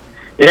dancing.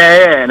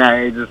 Yeah, and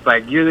I just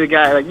like, you're the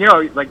guy,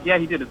 yeah,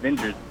 he did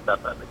Avengers and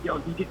stuff. I was like, yo,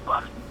 he did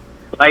Buffy.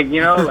 Like,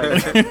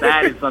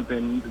 that is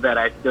something that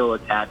I still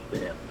attach to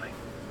him. Like,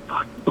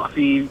 fuck,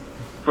 Buffy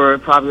for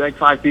probably like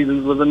 5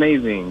 seasons was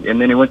amazing.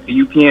 And then it went to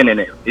UPN, and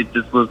it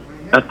just was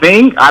a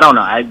thing. I don't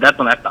know. That's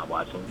when I stopped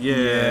watching.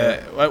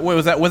 Yeah. Wait,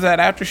 was that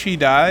after she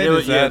died?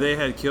 They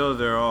had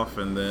killed her off,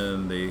 and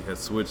then they had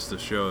switched the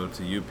show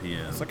to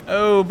UPN. It's like,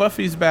 oh,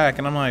 Buffy's back,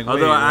 and I'm like,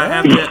 although wait,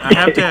 I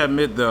have to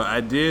admit though, I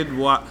did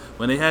watch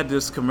when they had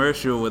this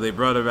commercial where they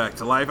brought her back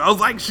to life. I was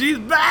like, she's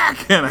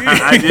back, and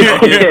I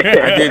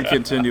did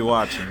continue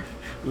watching.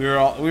 We were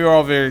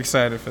all very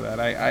excited for that.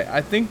 I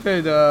think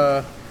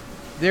that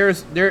there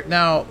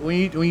now when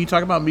you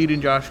talk about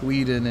meeting Joss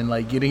Whedon and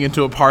like getting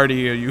into a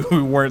party or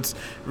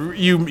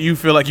you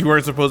feel like you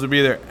weren't supposed to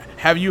be there.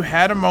 Have you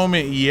had a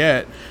moment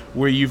yet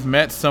where you've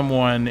met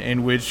someone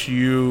in which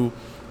you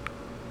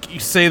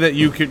say that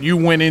you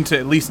went into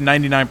at least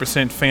 99%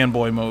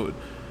 fanboy mode?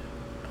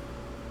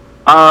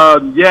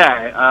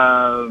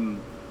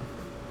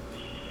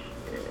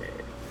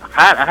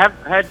 I have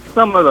had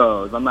some of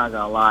those. I'm not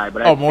gonna lie,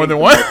 but more than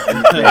one.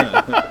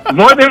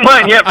 More than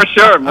one, yeah, for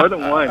sure, more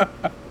than one.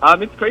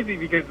 It's crazy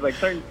because like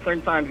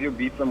certain times you'll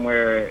be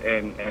somewhere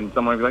and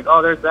someone will be like,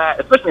 oh, there's that.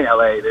 Especially in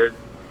LA, there's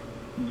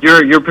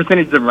your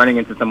percentage of running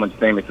into someone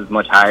famous is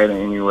much higher than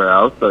anywhere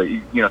else. So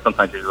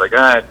sometimes you're just like,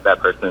 it's that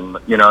person.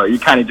 You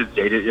kind of just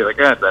jaded. You're like,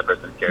 it's that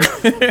person. Who cares?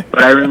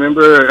 But I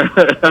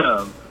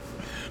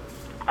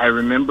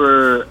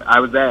remember, I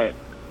was at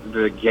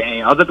the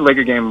game. I was at the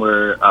Laker game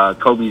where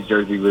Kobe's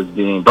jersey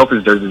both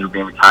his jerseys were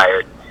being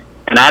retired,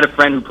 and I had a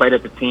friend who played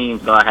at the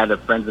team, so I had a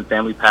friends and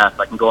family pass.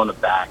 So I can go in the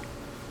back,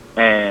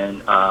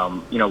 and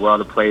where all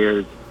the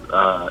players,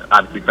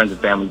 obviously friends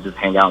and family, just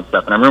hang out and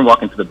stuff. And I remember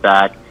walking to the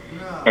back,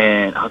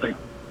 and I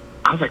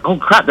was like, oh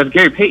crap, that's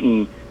Gary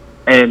Payton,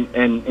 and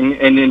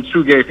in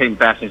true Gary Payton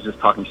fashion, is just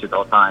talking shit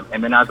all the time.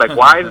 And then I was like,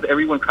 why is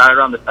everyone crowded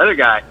around this other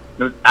guy?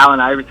 It was Allen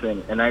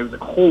Iverson, and I was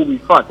like, holy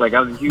fuck! Like, I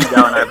was a huge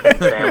Allen Iverson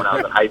fan when I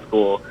was in high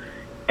school,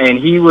 and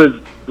he was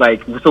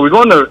like, so we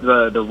go in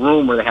the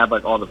room where they have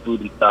like all the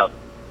food and stuff,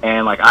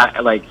 and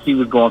he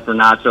was going for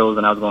nachos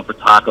and I was going for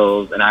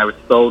tacos, and I was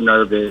so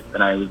nervous,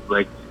 and I was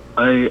like,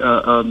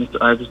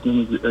 Mr.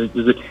 Iverson,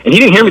 is it? And he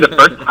didn't hear me the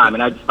first time,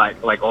 and I just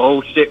like,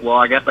 oh shit, well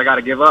I guess I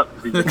gotta give up.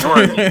 He's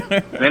ignoring me.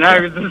 Then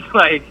I was just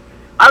like.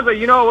 I was like,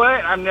 you know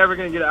what? I'm never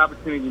going to get an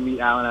opportunity to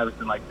meet Allen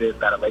Iverson like this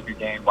at a Laker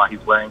game while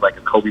he's wearing like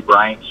a Kobe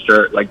Bryant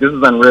shirt. Like, this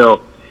is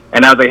unreal.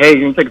 And I was like, hey,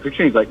 can you take a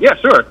picture? And he's like, yeah,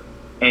 sure.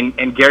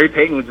 And Gary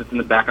Payton was just in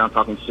the background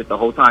talking shit the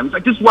whole time. He's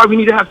like, "This is why we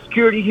need to have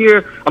security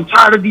here. I'm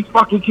tired of these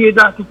fucking kids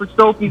asking for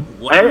selfies."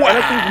 And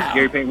I think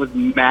Gary Payton was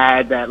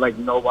mad that like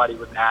nobody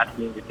was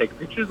asking to take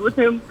pictures with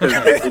him.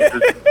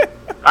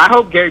 I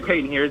hope Gary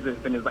Payton hears this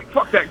and is like,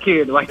 "Fuck that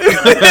kid!" Like,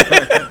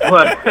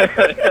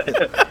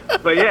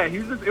 but yeah, he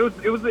was just,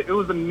 it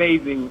was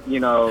amazing, you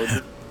know.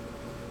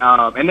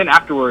 And then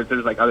afterwards,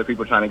 there's like other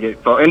people trying to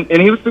get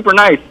and he was super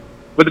nice,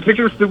 but the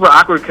picture was super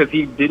awkward because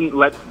he didn't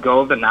let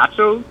go of the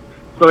nachos.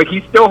 So like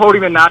he's still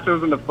holding the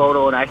nachos in the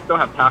photo, and I still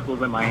have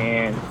tacos in my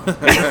hand.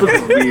 This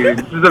was weird.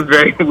 This is a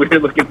very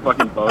weird looking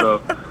fucking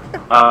photo.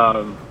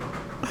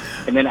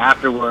 And then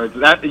afterwards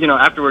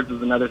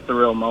was another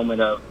surreal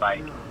moment of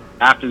like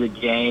after the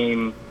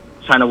game,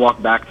 trying to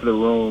walk back to the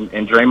room,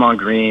 and Draymond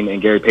Green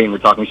and Gary Payton were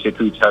talking shit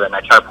to each other, and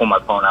I tried to pull my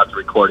phone out to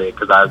record it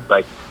because I was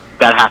like,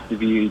 that has to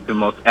be the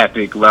most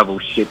epic level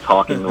shit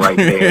talking right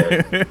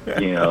there,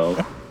 you know.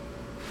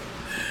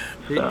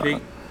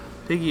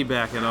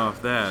 Piggybacking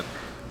off that.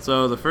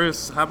 So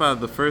how about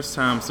the first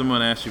time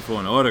someone asked you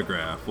for an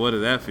autograph? What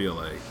did that feel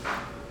like?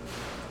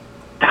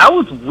 That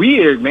was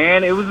weird,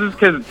 man. It was just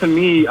because to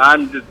me,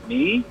 I'm just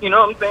me. You know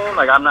what I'm saying?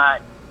 Like I'm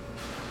not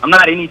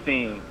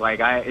anything.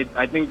 Like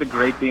I think the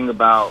great thing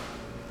about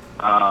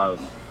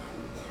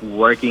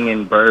working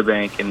in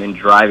Burbank and then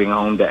driving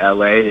home to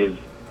LA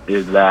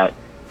is that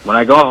when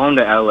I go home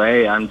to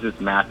LA, I'm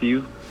just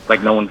Matthew.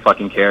 Like no one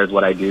fucking cares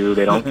what I do.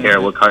 They don't care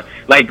what car.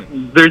 Like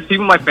there's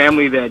people in my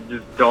family that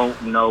just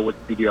don't know what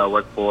studio I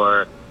work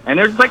for, and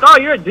they're just like, "Oh,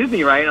 you're at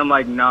Disney, right?" And I'm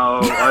like, "No."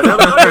 Or they're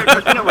like, "Oh, you're at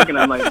Cartoon Network," and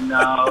I'm like,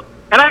 "No."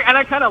 And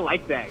I kind of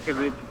like that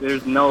because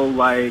there's no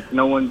like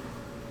no one,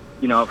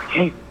 you know,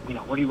 hey, you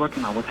know, what are you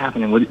working on? What's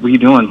happening? What are you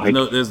doing? Like,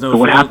 there's no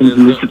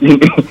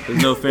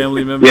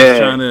family members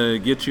trying to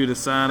get you to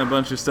sign a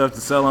bunch of stuff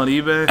to sell on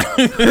eBay.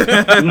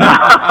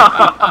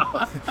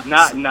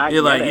 Not.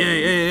 You're like,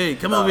 hey,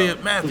 come over here,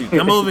 Matthew.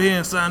 Come over here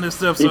and sign this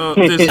stuff,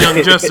 this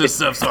Young Justice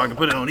stuff, so I can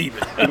put it on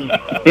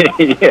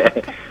eBay.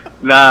 Yeah.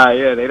 Nah,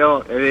 yeah, they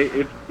don't.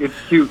 It's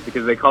cute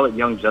because they call it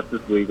Young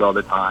Justice League all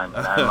the time,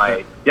 and I'm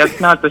like, that's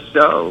not the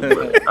show.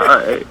 But, all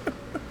right.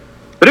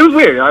 But it was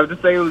weird. I would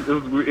just say it was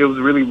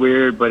really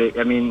weird. But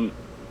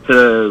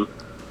for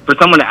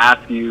someone to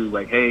ask you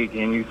like, "Hey,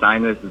 can you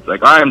sign this?" It's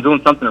like, all right, I'm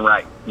doing something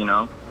right, you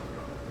know.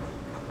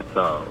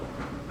 So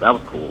that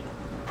was cool.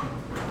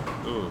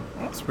 Ooh,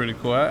 that's pretty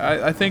cool.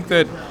 I think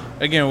that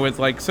again with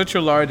like such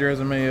a large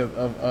resume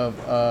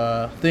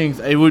of things,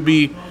 it would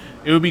be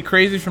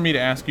crazy for me to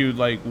ask you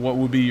like what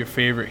would be your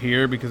favorite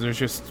here because there's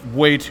just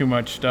way too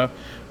much stuff.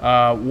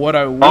 I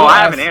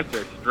have an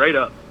answer straight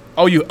up.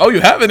 Oh, you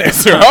have an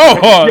answer.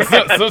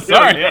 So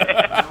sorry.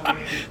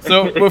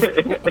 So,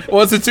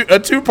 it's a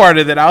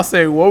two-parter that I'll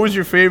say. What was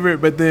your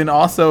favorite, but then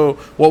also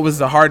what was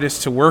the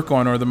hardest to work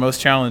on or the most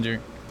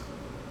challenging?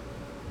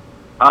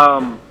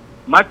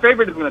 My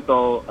favorite is going to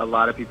throw a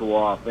lot of people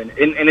off, and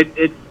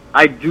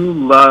I do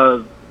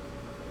love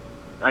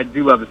the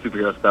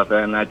superhero stuff,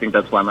 and I think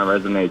that's why my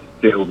resume is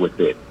filled with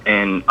it.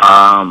 And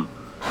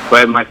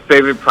but my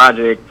favorite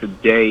project to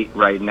date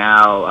right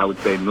now, I would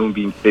say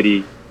Moonbeam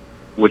City,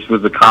 which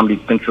was a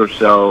Comedy Central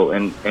show,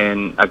 and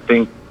I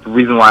think the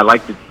reason why I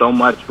liked it so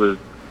much was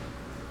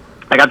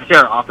I got to share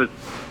an office.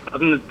 I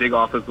was in this big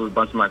office with a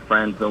bunch of my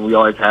friends, and we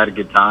always had a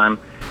good time,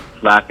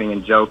 laughing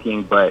and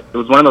joking, but it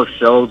was one of those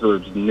shows where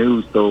it was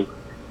new, so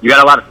you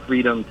got a lot of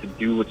freedom to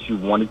do what you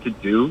wanted to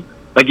do.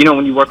 Like, you know,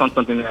 when you work on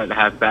something that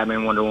has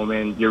Batman, Wonder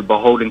Woman, you're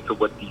beholden to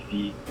what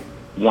DC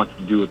wants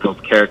to do with those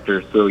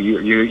characters, so you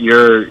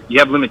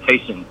have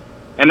limitations,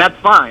 and that's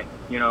fine,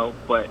 you know,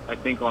 but I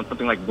think on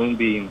something like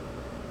Moonbeam,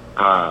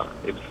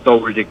 it's so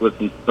ridiculous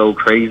and so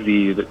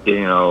crazy that,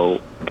 you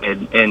know,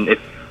 and if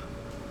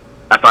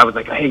I was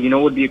like, hey, you know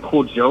what would be a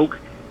cool joke?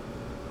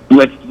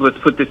 Let's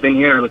put this in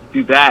here, let's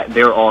do that.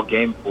 They're all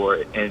game for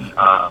it. And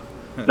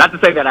not to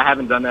say that I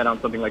haven't done that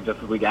on something like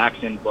Justice League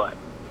Action, but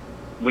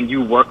when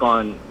you work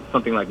on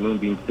something like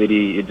Moonbeam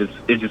City, it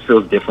just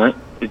feels different.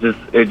 It's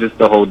just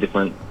a whole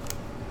different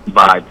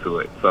vibe to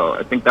it. So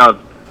I think that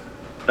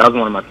was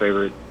one of my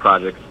favorite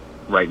projects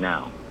right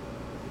now.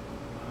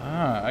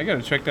 I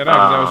gotta check that out.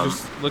 'Cause I was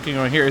just looking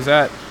on here. Is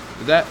that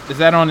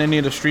on any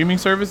of the streaming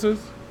services?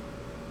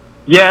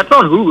 Yeah, it's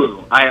on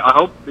Hulu. I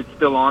hope it's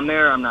still on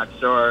there. I'm not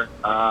sure.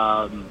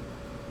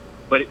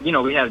 But you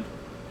know, we had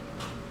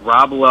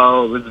Rob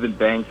Lowe, Elizabeth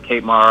Banks,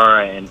 Kate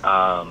Mara, and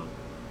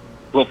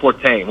Will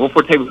Forte. Will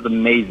Forte was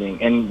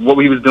amazing, and what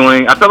he was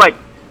doing, I felt like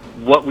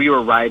what we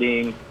were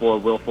writing for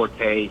Will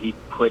Forte, he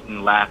put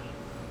in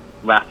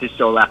his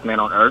show Last Man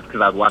on Earth,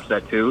 because I've watched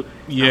that too.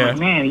 Yeah. Like,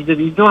 man, he's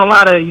doing a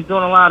lot of. His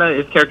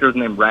character was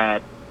named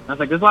Rad. I was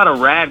like, there's a lot of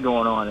Rad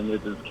going on in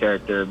this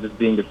character, just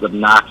being this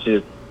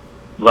obnoxious,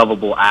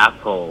 lovable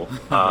asshole.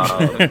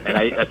 And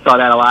I saw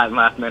that a lot in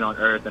Last Man on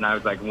Earth, and I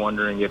was like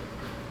wondering if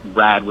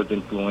Rad was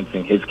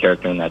influencing his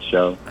character in that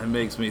show. That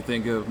makes me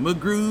think of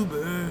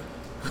MacGruber.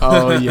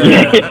 Oh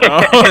yeah.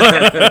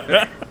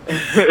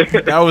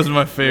 That was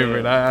my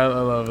favorite. I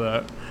love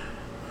that.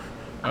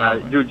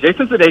 Dude,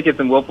 Jason Sudeikis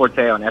and Will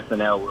Forte on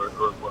SNL were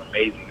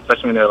amazing,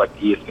 especially when they're like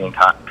the ESPN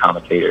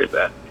commentators.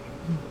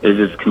 It's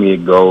just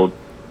comedic gold.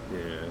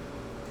 Yeah.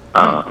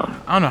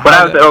 I don't know But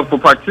how. I would say, for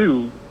part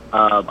 2,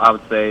 I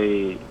would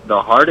say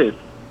the hardest.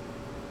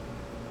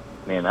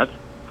 Man, that's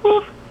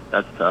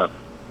tough.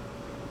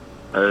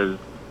 'Cause,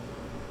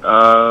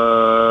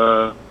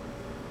 I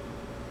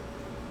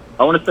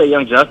want to say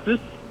Young Justice,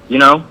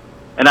 and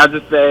I'll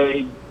just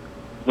say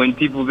when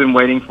people have been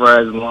waiting for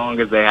as long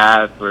as they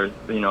have for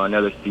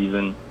another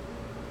season,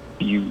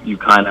 you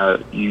kind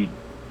of you're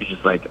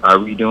just like, are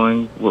we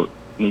doing what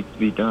needs to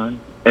be done?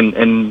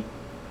 And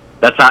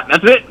that's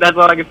it. That's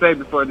all I can say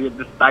before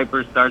the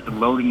Stiper starts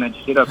loading that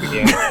shit up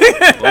again.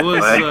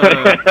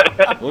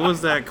 What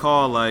was that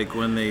call like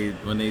when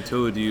they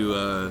told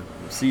you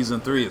season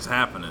 3 is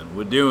happening?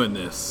 We're doing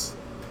this.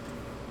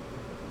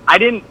 I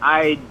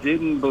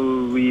didn't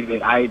believe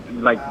it.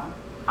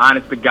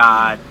 Honest to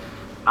God,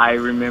 I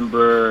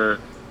remember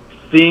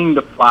seeing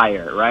the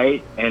flyer,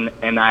 right? And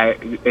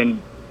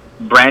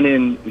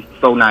Brandon is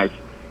so nice.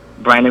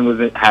 Brandon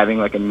was having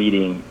like a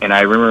meeting, and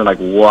I remember like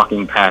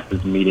walking past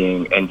this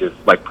meeting and just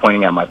like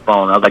pointing at my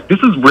phone. I was like, "This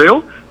is real?"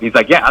 And he's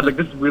like, "Yeah." I was like,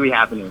 "This is really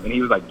happening," and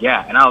he was like,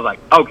 "Yeah," and I was like,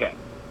 "Okay,"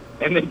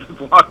 and then just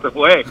walked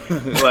away.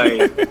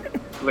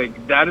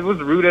 Like that was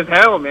rude as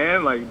hell,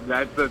 man. Like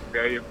that's a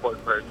very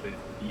important person.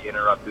 He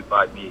interrupted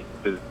by me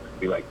to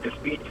be like, "This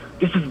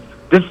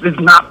is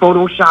not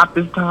Photoshop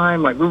this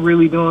time. Like we're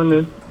really doing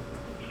this."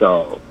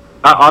 So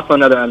also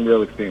another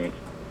Unreal experience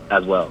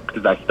as well,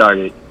 because I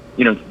started.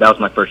 That was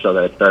my first show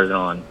that I started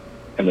on,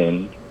 and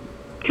then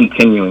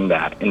continuing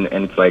that, and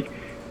it's like,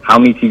 how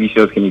many TV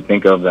shows can you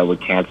think of that were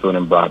canceled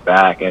and brought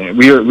back? And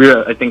we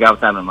were I think I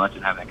was having lunch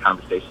and having that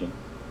conversation,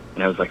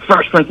 and I was like,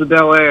 Fresh Prince of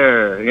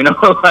Bel-Air,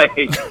 like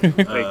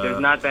there's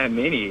not that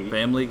many.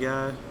 Family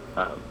Guy.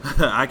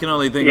 I can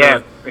only think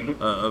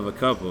of a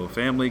couple.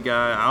 Family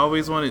Guy. I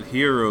always wanted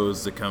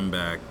Heroes to come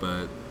back,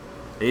 but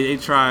they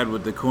tried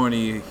with the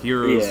corny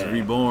Heroes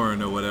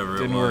Reborn or whatever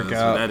Didn't it was. work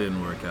out. That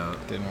didn't work out.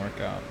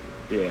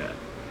 Yeah.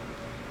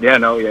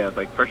 It's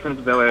like Fresh Prince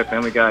of Bel-Air,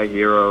 Family Guy,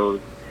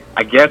 Heroes.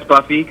 I guess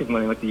Buffy, because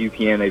when they went to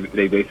UPN,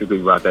 they basically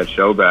brought that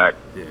show back.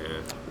 Yeah.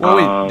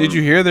 Well, wait, did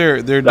you hear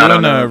they're doing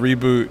a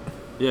reboot?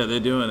 Yeah,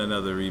 they're doing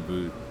another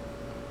reboot.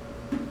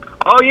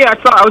 Oh yeah,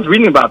 I was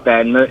reading about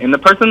that, and the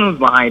person who was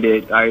behind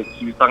it,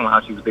 she was talking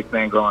about how she was a big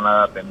fan growing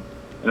up, and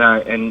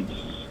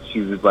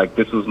she was like,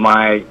 this was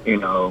my,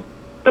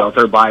 that was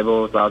her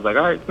Bible. So I was like,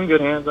 all right, it's in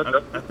good hands.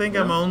 I think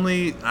I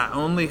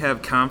only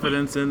have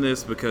confidence in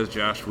this because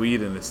Josh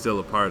Whedon is still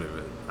a part of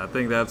it. I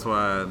think that's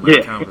why I'm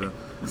confident.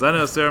 Because I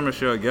know Sarah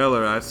Michelle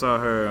Gellar, I saw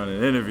her on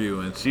an interview,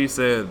 and she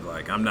said,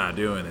 like, I'm not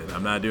doing it.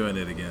 I'm not doing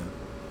it again.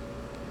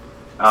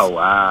 Oh,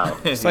 wow.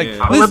 It's like,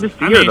 I would love to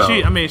see her,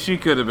 though. She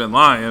could have been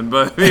lying,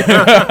 but...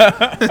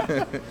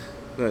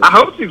 I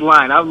hope she's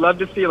lying. I would love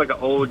to see like an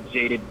old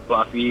jaded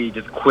Buffy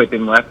just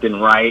quipping left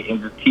and right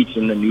and just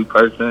teaching the new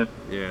person,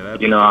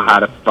 how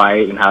to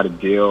fight and how to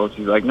deal.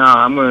 She's like, no,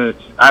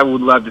 I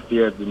would love to see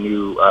her as the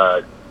new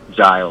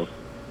Giles.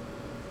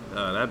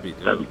 Oh, that'd be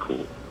dope. That'd be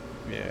cool.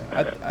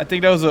 Yeah, I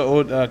think that was an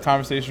old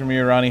conversation me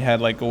and Ronnie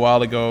had like a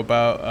while ago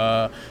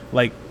about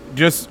like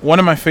just one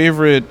of my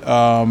favorite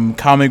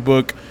comic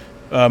book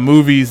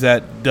movies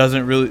that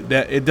doesn't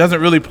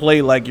really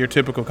play like your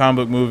typical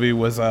comic book movie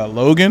was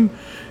Logan.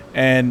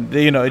 And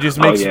it just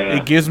makes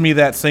it gives me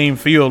that same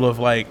feel of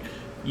like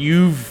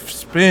you've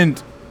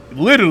spent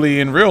literally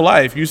in real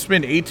life you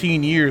spend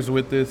 18 years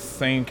with this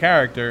same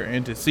character,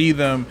 and to see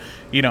them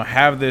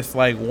have this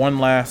like one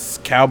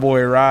last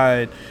cowboy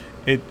ride,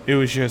 it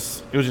was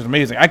just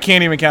amazing. I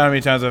can't even count how many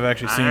times I've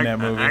actually seen that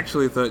movie. I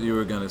actually thought you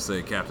were gonna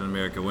say Captain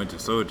America: Winter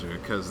Soldier,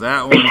 because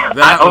that one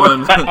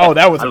oh,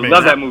 that was amazing. I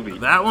love that movie.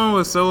 That one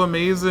was so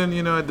amazing.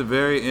 At the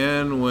very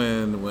end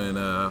when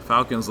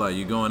Falcon's like,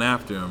 "You going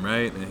after him,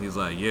 right?" And he's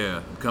like, "Yeah,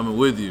 I'm coming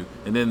with you."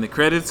 And then the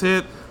credits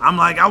hit. I'm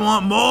like, I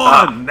want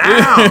more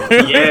now.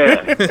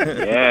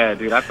 Yeah,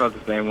 dude, I felt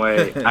the same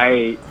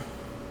way.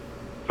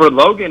 For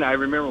Logan, I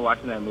remember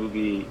watching that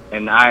movie,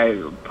 and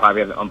I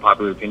probably have an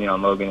unpopular opinion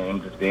on Logan,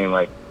 and just being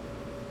like,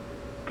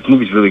 this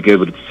movie's really good,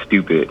 but it's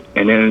stupid.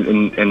 And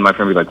then and my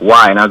friend was like,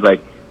 why? And I was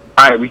like,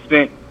 all right,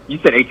 you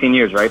said 18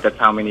 years, right? That's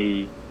how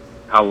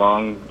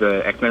long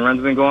the X-Men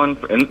run's been going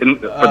for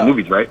the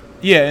movies, right?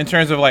 Yeah, in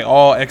terms of like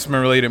all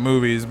X-Men related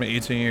movies, it's been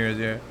 18 years,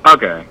 yeah.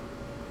 Okay.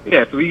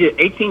 Yeah, so we get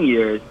 18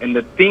 years, and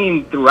the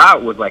theme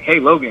throughout was like,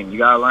 hey, Logan, you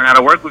gotta learn how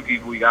to work with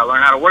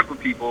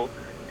people.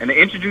 And they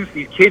introduce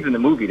these kids in the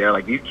movie. They're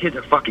like, these kids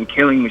are fucking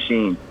killing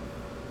machines.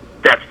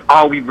 That's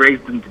all we've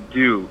raised them to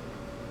do.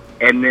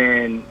 And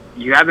then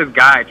you have this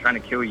guy trying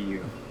to kill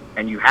you,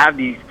 and you have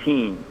these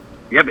teams.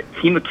 You have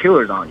a team of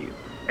killers on you.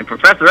 And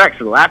Professor X,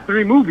 for the last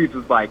 3 movies,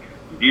 was like,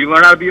 you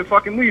learn how to be a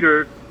fucking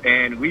leader.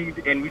 And we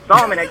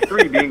saw him in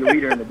X3 being a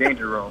leader in the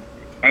Danger Room.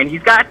 And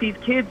he's got these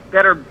kids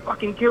that are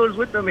fucking killers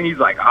with him, and he's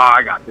like, oh,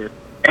 I got this.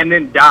 and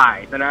then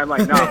dies. And I'm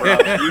like, no, bro,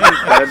 you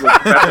just said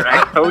what Professor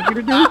X told you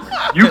to do.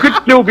 You could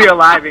still be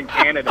alive in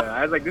Canada.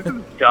 I was like, this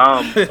is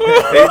dumb.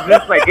 It's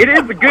just like, it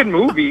is a good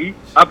movie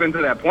up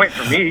until that point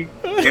for me.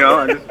 You know,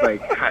 I'm just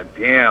like, God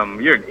damn,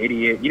 you're an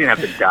idiot. You didn't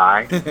have to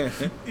die.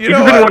 He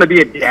just didn't want to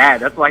be a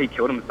dad. That's why he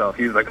killed himself.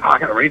 He was like, oh, I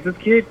gotta raise this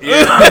kid?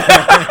 Yeah.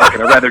 I'd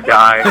rather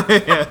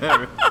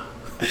die.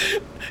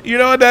 You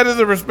know what? That is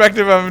a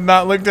perspective I've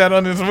not looked at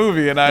on this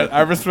movie, and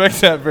I respect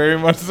that very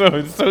much so.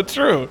 It's so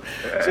true.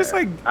 It's just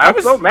like I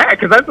was so mad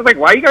because I was like,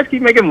 why you guys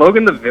keep making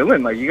Logan the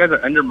villain? Like, you guys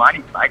are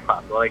undermining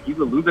Cyclops. Well, like, he's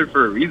a loser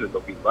for a reason,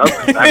 but we love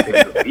him. Not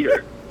being the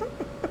leader.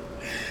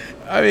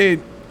 I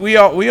mean, we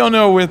all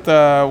know with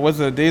was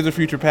it Days of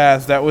Future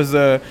Past,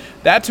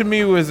 that to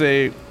me was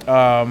a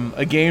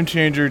game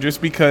changer,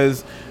 just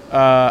because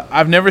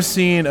I've never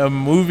seen a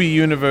movie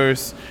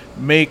universe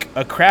make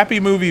a crappy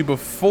movie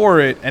before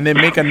it and then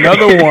make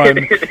another one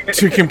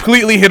to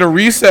completely hit a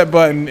reset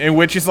button, in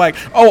which it's like,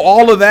 oh,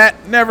 all of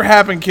that never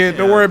happened, kid.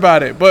 Don't worry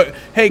about it. But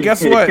hey,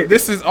 guess what?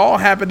 This is all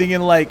happening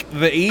in like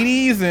the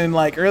 80s and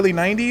like early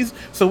 90s.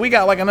 So we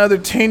got like another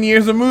 10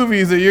 years of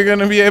movies that you're going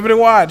to be able to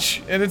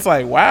watch. And it's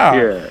like,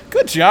 wow,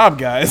 good job,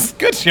 guys.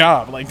 Good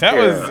job. Like that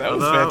was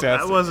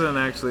fantastic. I wasn't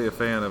actually a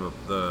fan of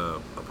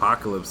the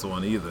Apocalypse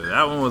one either.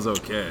 That one was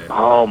okay.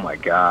 Oh my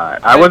god,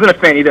 I wasn't a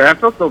fan either. I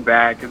felt so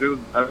bad because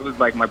it was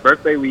like my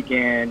birthday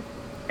weekend,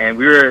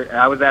 and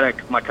I was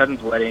at my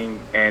cousin's wedding,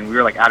 and we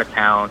were like out of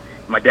town.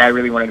 My dad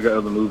really wanted to go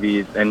to the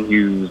movies, and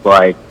he's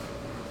like,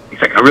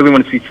 I really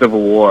want to see Civil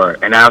War,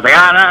 and I was like,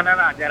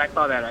 no, Dad, I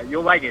saw that.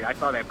 You'll like it. I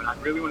saw that, but I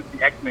really want to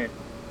see X-Men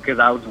because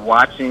I was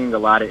watching a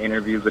lot of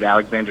interviews with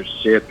Alexandra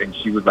Shipp, and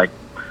she was like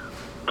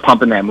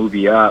pumping that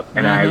movie up,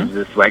 and I was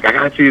just like, I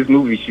gotta see this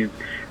movie. She's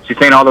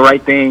saying all the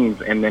right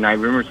things, and then I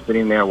remember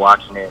sitting there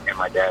watching it, and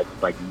my dad's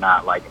like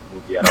not liking the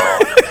movie at all.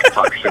 Like,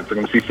 talk shit, so I'm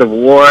gonna see Civil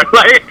War.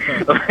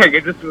 like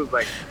it just was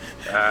like,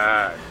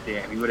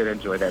 damn, he would have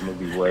enjoyed that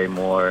movie way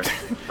more.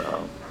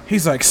 So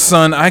he's like,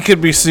 son, I could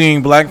be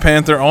seeing Black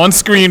Panther on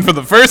screen for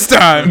the first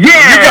time. Yeah,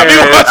 you got me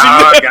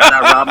watching God,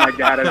 I robbed my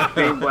dad of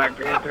seeing Black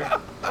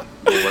Panther.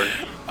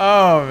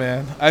 Oh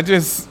man, I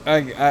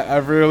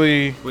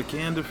really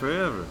Wakanda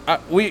forever.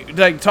 We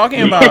like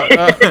talking about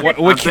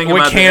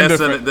Wakanda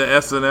the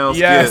SNL skit.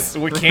 Yes,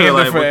 Wakanda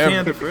like,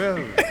 forever.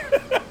 Wakanda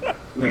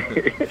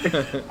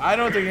forever. I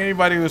don't think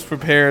anybody was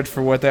prepared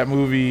for what that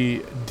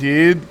movie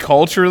did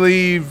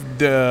culturally,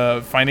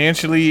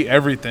 financially,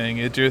 everything.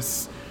 It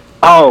just.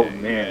 Oh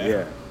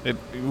man, yeah.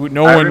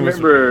 No one. I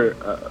remember.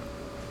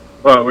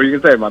 What were you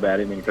gonna say? My bad. I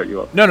didn't mean to cut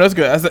you off. No, that's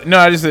good.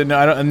 I just said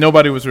no.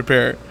 Nobody was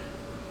prepared.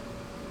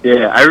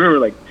 Yeah, I remember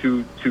like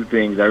two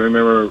things. I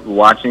remember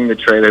watching the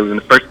trailer. It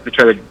was the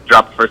trailer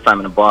dropped the first time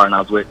in a bar, and I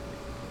was with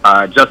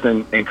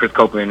Justin and Chris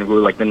Copeland, who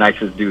were like the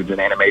nicest dudes in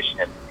animation.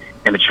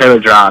 And the trailer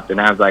dropped,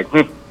 and I was like,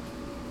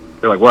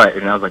 They're like, what?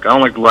 And I was like, I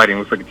don't like the lighting. It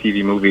looks like a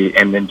TV movie.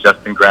 And then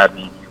Justin grabbed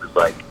me, and he was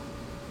like,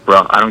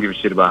 bro, I don't give a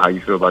shit about how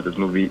you feel about this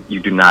movie. You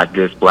do not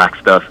diss black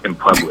stuff in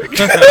public.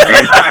 And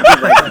I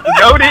was like,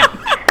 noted.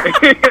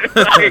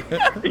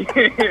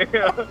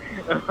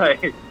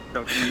 like,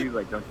 don't do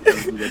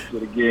that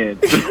shit again.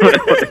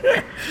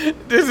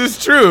 This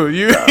is true.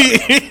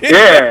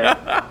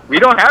 Yeah, we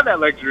don't have that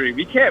luxury.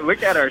 We can't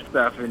look at our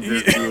stuff and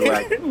just be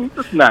like,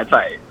 this is not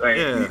tight.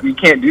 Like, we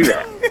can't do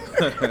that.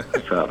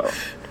 So,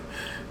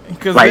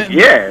 like,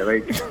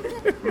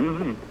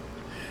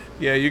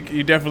 yeah,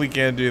 you definitely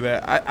can't do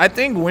that. I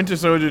think Winter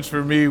Soldier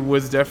for me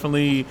was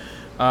definitely.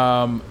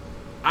 I'm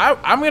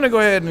gonna go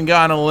ahead and go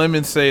on a limb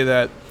and say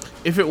that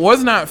if it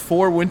was not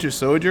for Winter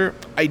Soldier,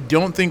 I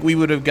don't think we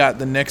would have got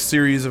the next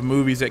series of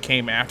movies that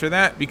came after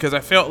that, because I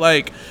felt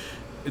like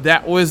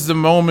that was the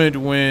moment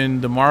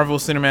when the Marvel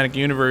Cinematic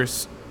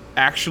Universe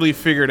actually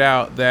figured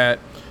out that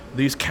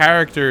these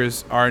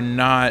characters are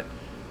not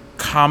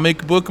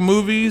comic book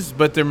movies,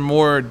 but they're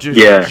more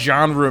just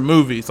genre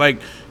movies.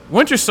 Like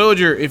Winter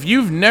Soldier, if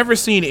you've never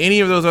seen any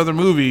of those other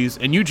movies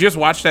and you just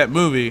watch that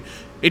movie,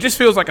 it just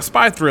feels like a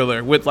spy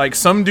thriller with like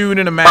some dude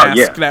in a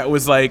mask that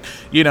was like,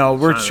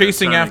 we're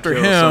chasing after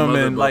him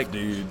and like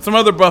some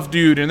other buff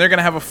dude, and they're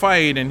gonna have a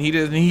fight, and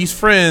he's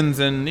friends,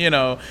 and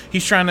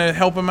he's trying to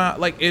help him out.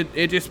 Like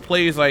it just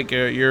plays like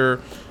your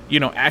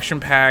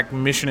action-packed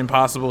Mission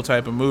Impossible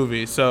type of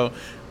movie. So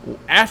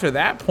after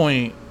that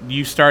point,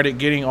 you started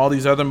getting all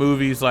these other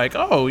movies like,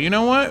 oh, you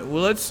know what?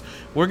 Well,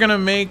 we're gonna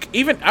make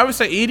I would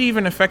say it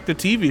even affected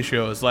TV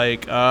shows.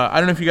 Like I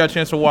don't know if you got a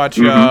chance to watch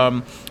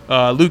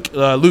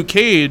Luke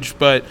Cage,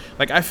 but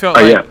like I felt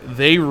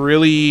they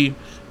really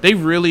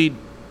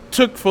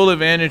took full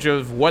advantage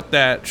of what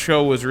that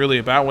show was really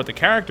about, what the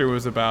character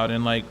was about,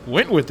 and like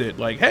went with it.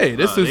 Like, hey,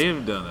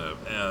 they've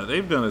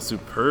done a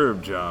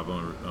superb job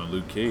on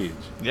Luke Cage.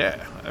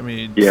 Yeah, I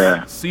mean,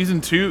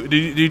 season 2.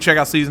 Did you check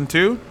out season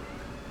 2?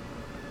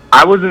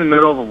 I was in the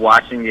middle of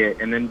watching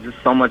it, and then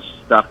just so much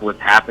stuff was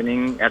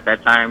happening at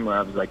that time where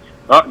I was like,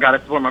 oh, gotta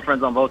support my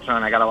friends on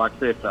Voltron. I gotta watch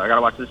this. I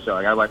gotta watch this show.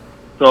 I gotta watch.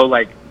 So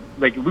like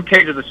Luke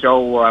Cage is a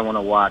show where I want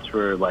to watch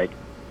where like,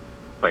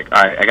 all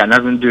right, I got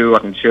nothing to do. I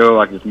can chill.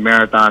 I can just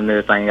marathon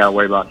this. I ain't gotta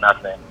worry about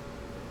nothing.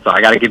 So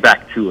I gotta get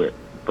back to it.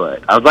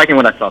 But I was liking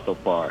what I saw so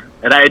far,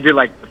 and I did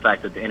like the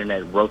fact that the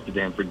internet roasted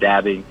him for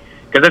dabbing.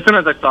 Because as soon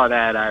as I saw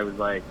that, I was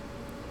like,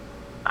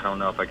 I don't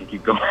know if I can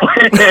keep going.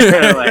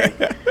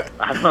 Like,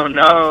 I don't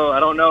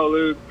know,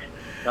 Luke.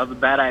 That was a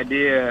bad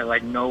idea.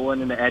 Like, no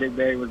one in the edit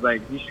bay was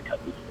like, you should cut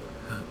this.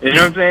 You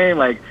know what I'm saying?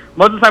 Like,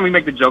 most of the time we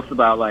make the jokes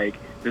about, like,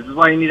 this is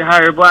why you need to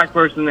hire a black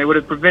person. They would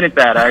have prevented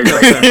that. I was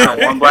like,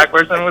 one black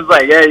person was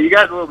like, yeah, you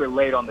guys are a little bit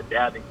late on the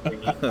dabbing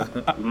thing.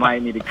 You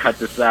might need to cut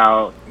this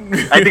out.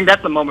 I think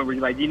that's the moment where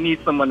you're like, you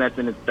need someone that's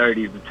in his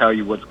 30s to tell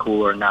you what's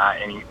cool or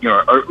not, and you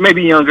know, or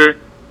maybe younger,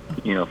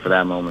 you know, for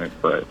that moment.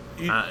 But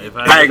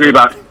I agree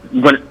about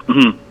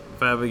when.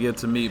 If I ever get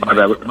to meet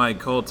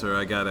Mike Coulter,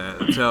 I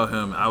gotta tell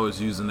him I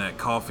was using that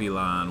coffee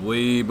line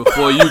way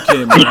before you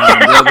came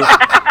around, brother.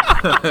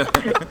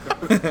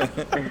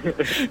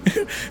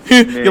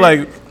 You're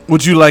like,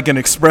 would you like an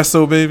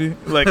espresso, baby?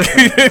 Like,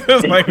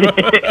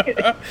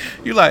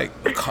 you like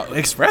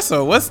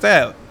espresso? What's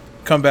that?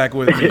 Come back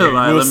with me.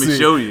 Like, let me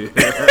show you.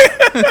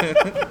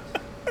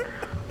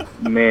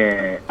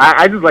 Man,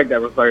 I just like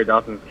that Rosario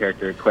Dawson's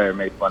character, Claire,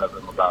 made fun of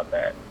him about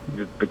that.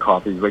 Just the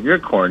coffee. He's like, you're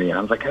corny. And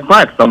I was like, I'm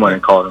glad someone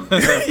called him.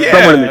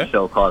 Someone in the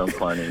show called him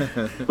corny.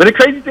 But the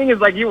crazy thing is,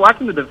 like, you're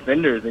watching The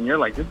Defenders, and you're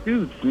like, this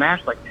dude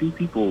smashed, like, 2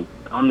 people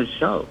on the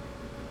show.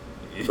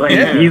 Like,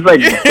 he's,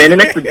 like, standing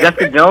next to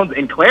Jessica Jones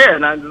and Claire,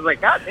 and I'm just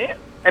like, God damn.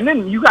 And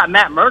then you got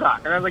Matt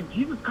Murdock, and I was like,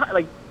 Jesus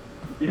Christ.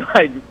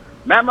 Like,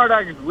 Matt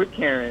Murdock is with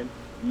Karen,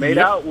 made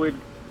out with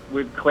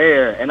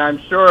Claire, and I'm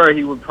sure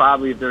he would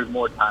probably, if there's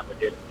more time,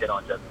 would get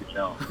on Jessica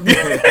Jones.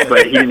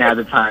 But he didn't have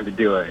the time to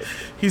do it.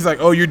 He's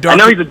like, oh, you're dark. I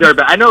know he's a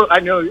dirtbag. I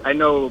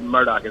know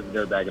Murdoch is a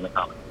dirtbag in the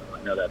comics.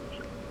 I know that for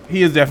sure.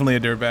 He is definitely a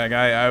dirtbag.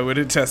 I would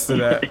attest to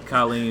that.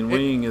 Colleen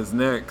Wing is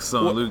next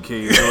on Luke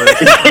Cage. He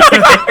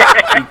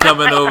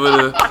coming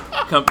over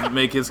to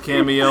make his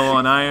cameo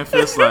on Iron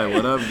Fist. Like,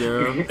 what up,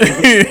 girl?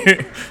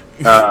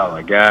 Oh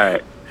my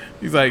God.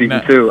 He's like,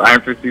 season 2,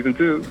 Iron Fist season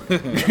 2.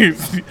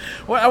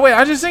 Wait, I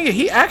was just thinking,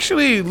 he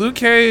actually, Luke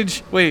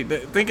Cage,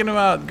 thinking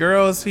about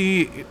girls, so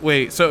it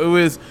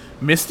was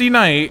Misty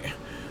Knight,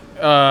 Claire.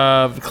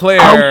 Oh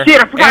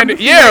shit, I forgot.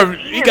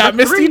 He got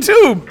Misty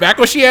too, back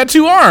when she had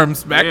 2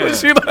 arms.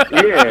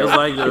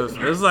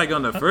 It was like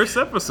on the first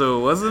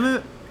episode, wasn't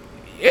it?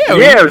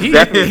 Yeah,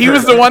 he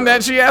was the one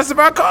that she asked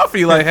about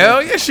coffee. Like,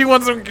 hell yeah, she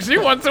wants some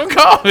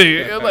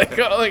coffee. Like,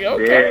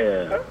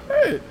 okay. Yeah.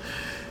 Right.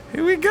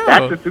 Here we go.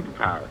 That's the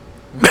superpower.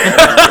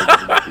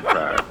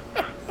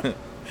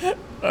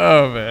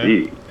 Oh man.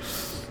 Gee.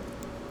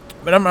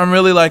 But I'm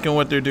really liking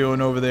what they're doing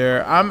over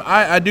there.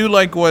 I do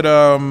like what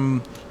I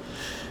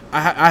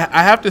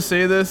have to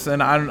say this,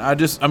 and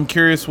I'm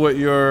curious what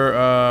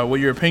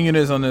your opinion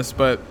is on this,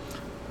 but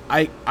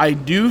I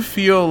do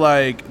feel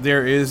like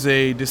there is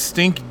a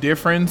distinct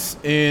difference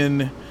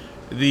in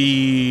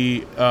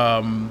the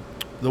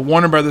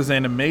Warner Brothers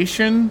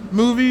animation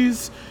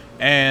movies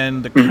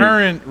and the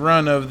current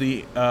run of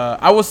the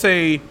I will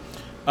say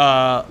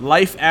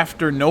Life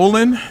After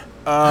Nolan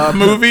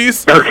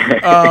movies. Okay.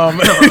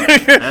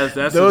 That's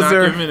a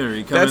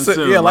documentary coming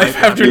soon. Yeah, Life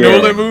After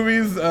Nolan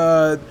movies.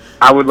 I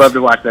would love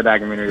to watch that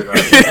documentary. I want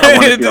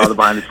to see all the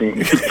behind the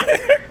scenes.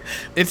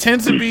 It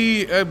tends to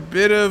be a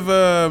bit of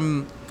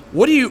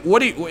what do you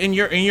in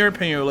your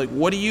opinion, like,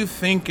 what do you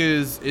think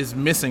is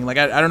missing? Like,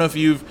 I don't know if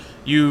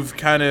you've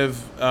kind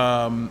of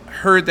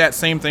heard that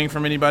same thing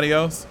from anybody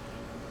else.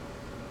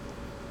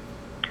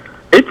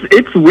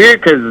 It's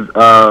weird because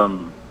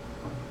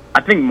I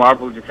think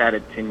Marvel just had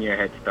a 10-year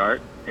head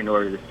start in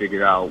order to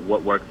figure out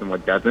what works and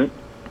what doesn't,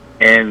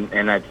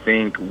 and I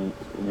think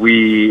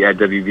we at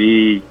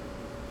WB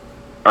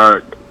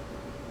are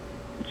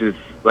just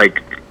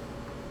like,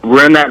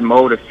 we're in that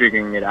mode of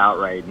figuring it out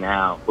right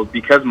now. But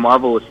because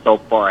Marvel is so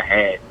far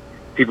ahead,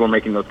 people are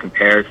making those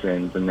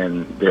comparisons, and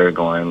then they're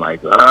going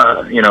like,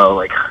 DC,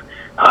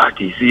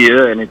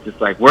 and it's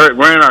just like we're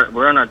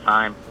in our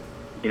time,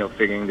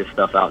 figuring this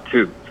stuff out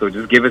too. So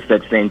just give us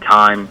that same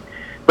time.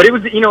 But it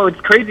was,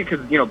 it's crazy because,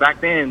 back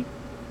then,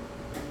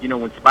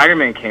 when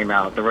Spider-Man came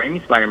out, the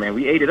Raimi Spider-Man,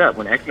 we ate it up.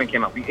 When X-Men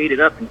came out, we ate it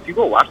up. And if you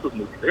go watch those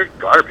movies, they're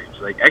garbage.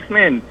 Like,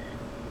 X-Men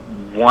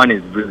 1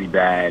 is really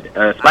bad.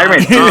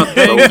 Spider-Man 2 is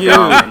so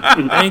dumb.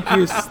 Thank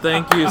you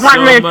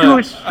Spider-Man 2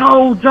 is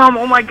so dumb.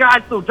 Oh my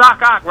God. So Doc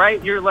Ock,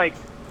 right? You're like,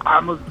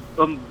 I'm a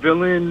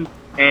villain,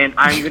 and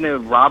I'm going to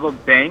rob a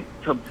bank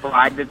to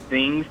buy the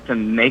things to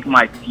make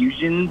my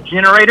fusion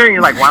generator. And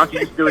you're like, why don't you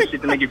just do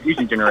shit to make your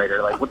fusion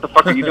generator? Like, what the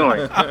fuck are you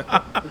doing?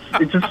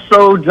 It's just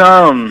so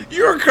dumb.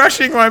 You're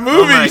crushing my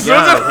movies. Oh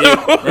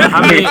my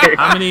God.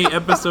 How many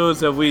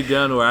episodes have we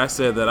done where I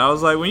said that? I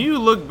was like, when you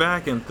look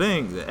back and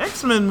think, the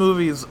X-Men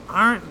movies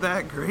aren't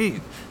that great.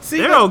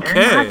 They're okay.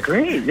 They're not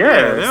great,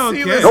 yeah. They're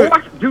okay. Go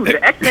watch, dude,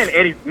 the X-Men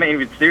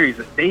animated series,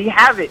 they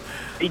have it.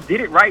 They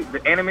did it right.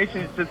 The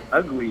animation is just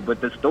ugly,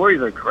 but the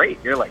stories are great.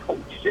 You're like,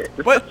 holy shit,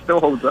 this stuff still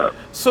holds up.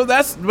 So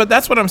that's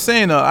what I'm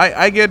saying though.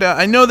 I get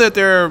I know that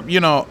they're,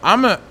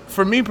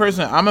 for me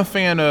personally, I'm a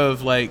fan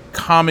of like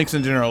comics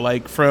in general,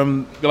 like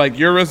from like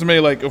your resume,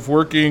 like of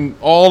working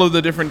all of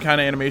the different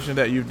kind of animation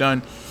that you've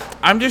done.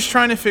 I'm just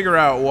trying to figure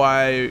out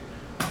why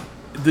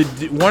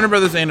the Warner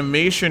Brothers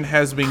Animation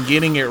has been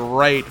getting it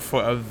right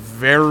for a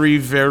very,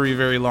 very,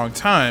 very long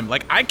time.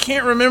 Like, I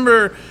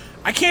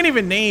can't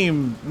even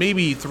name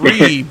maybe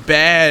 3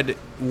 bad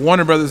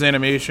Warner Brothers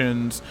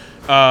Animations,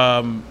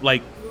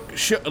 like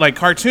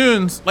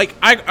cartoons. Like,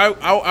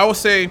 I will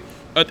say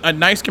a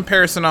nice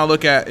comparison I'll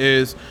look at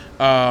is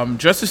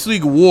Justice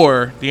League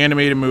War, the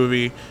animated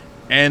movie,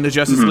 and the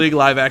Justice League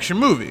live action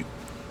movie.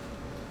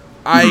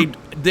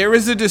 There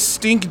is a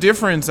distinct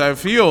difference. I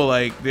feel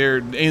like they're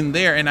in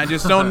there, and I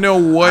just don't know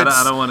what.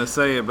 I don't want to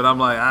say it, but I'm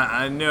like,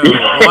 I know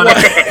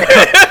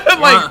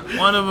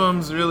one of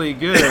them's really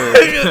good,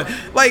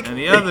 like, and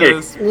the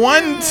others.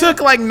 One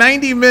took like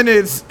 90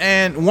 minutes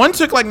and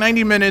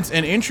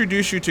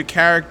introduced you to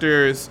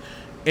characters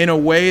in a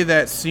way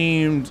that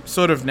seemed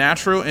sort of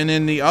natural, and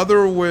then the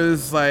other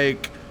was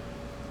like,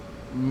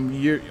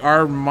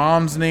 our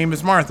mom's name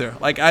is Martha.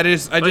 Like, but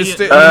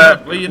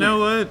you know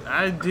what?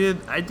 I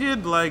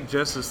did like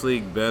Justice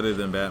League better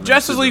than Batman.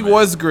 Justice League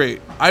was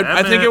great.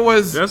 I think it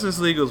was. Justice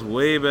League was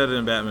way better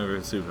than Batman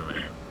vs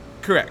Superman.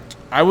 Correct.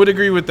 I would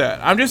agree with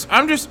that. I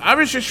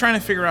was just trying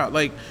to figure out,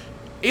 like,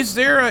 is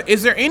there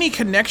any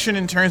connection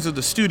in terms of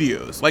the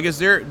studios? Like, is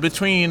there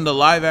between the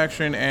live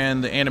action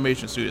and the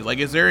animation studios? Like,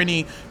 is there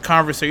any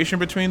conversation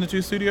between the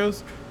two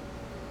studios?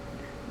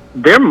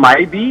 There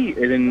might be,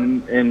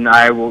 and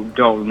I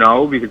don't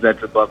know because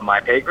that's above my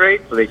pay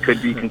grade. So they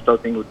could be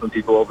consulting with some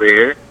people over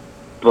here.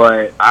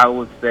 But I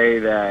would say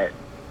that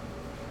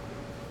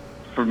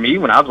for me,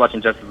 when I was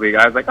watching Justice League,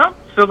 I was like, oh,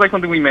 this feels like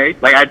something we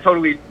made. Like, I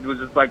totally was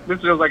just like,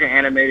 this feels like an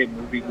animated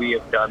movie we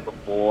have done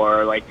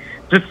before. Like,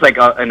 just like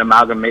an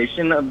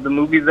amalgamation of the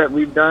movies that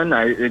we've done.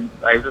 I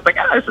was just like,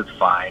 this is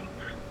fine.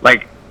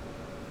 Like,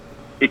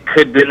 it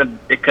could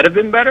have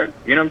been better.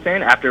 You know what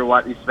I'm saying?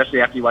 Especially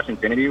after you watch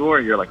Infinity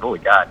War, you're like, holy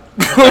God.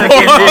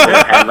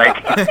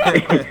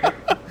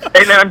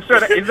 And I'm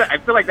sure I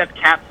feel like that's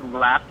Cap's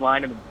last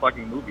line in the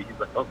fucking movie. He's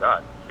like, oh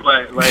God.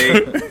 But like,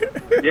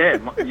 yeah,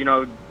 you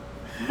know,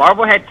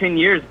 Marvel had 10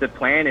 years to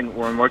plan and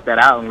work that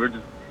out, and we're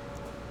just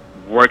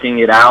working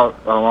it out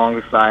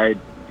alongside.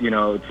 You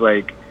know, it's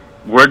like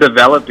we're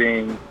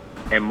developing.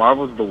 And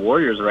Marvel's the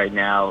Warriors right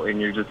now,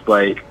 and you're just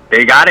like,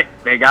 they got it.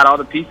 They got all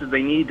the pieces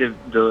they need to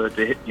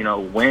hit,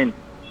 win.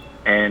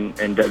 And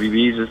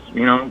WB's just,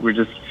 we're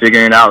just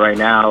figuring it out right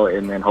now.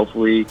 And then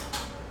hopefully,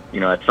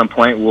 at some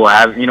point we'll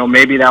have,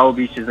 maybe that will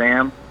be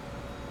Shazam.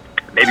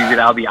 Maybe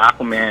that'll be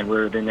Aquaman,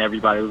 where then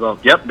everybody will go,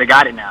 yep, they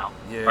got it now.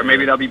 Yeah. Or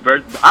maybe that'll be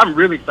Birds. I'm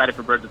really excited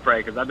for Birds of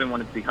Prey because I've been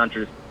wanting to see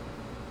Huntress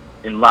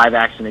in live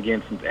action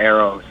again since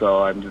Arrow.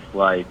 So I'm just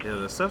like,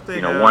 the stuff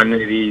one of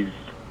these.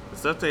 The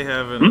stuff they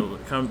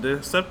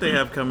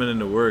have coming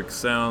into work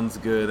sounds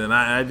good, and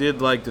I did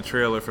like the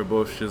trailer for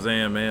both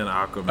Shazam and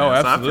Aquaman. Oh,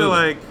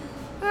 absolutely.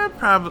 So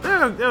I feel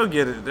like they'll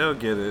get it. They'll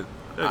get it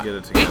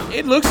together.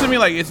 It looks to me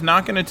like it's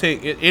not going to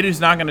take. It is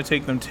not going to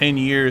take them 10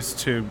 years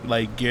to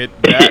like get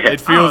that.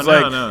 It feels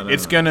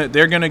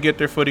they're gonna get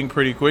their footing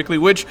pretty quickly,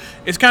 which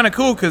is kind of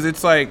cool because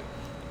it's like,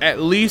 at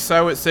least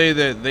I would say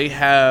that they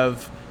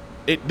have.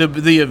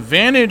 The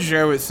advantage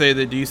I would say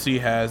that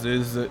DC has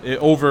is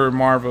over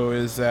Marvel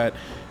is that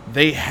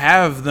they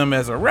have them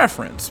as a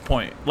reference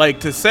point.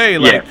 Like, to say,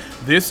 like,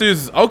 this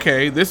is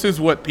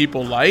what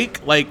people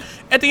like. Like,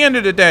 at the end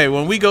of the day,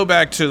 when we go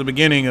back to the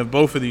beginning of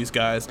both of these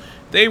guys,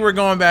 they were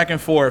going back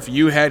and forth.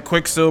 You had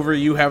Quicksilver,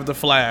 you have the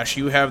Flash,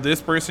 you have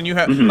this person, you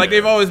have... Like,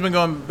 they've always been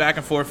going back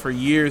and forth for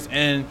years.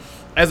 And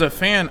as a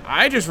fan,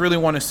 I just really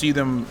want to see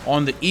them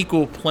on the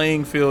equal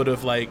playing field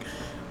of, like,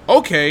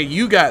 okay,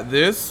 you got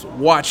this,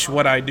 watch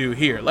what I do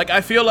here. Like,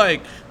 I feel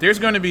like there's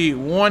going to be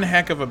one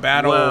heck of a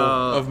battle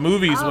of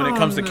movies when it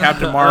comes to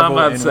Captain Marvel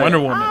and Wonder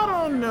Woman. I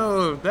don't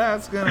know if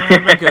that's going to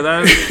happen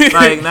because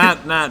like,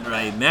 not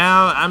right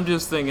now. I'm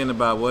just thinking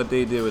about what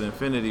they did with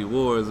Infinity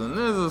Wars, and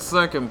there's a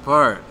second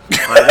part.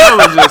 Like, that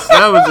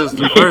was just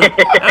the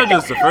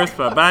first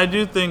part. But I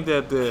do think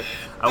that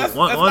that's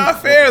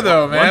not fair,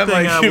 though, man.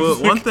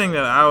 One thing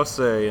that I'll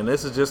say, and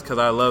this is just because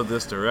I love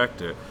this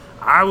director,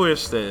 I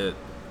wish that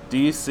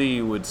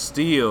DC would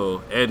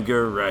steal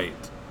Edgar Wright.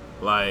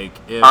 Like,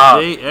 if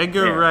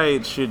Edgar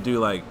Wright should do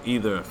like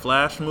either a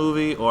Flash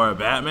movie or a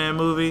Batman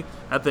movie,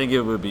 I think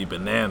it would be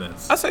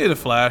bananas. I say the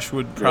Flash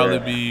would probably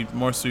be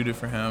more suited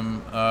for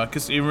him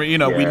because we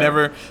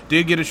never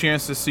did get a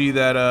chance to see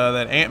that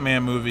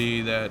Ant-Man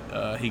movie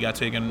that he got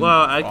taken.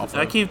 Well,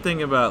 I keep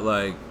thinking about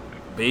like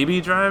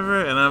Baby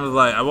Driver, and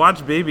I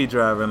watched Baby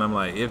Driver, and I'm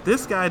like, if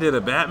this guy did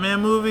a Batman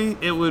movie,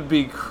 it would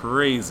be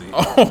crazy.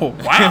 Oh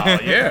wow,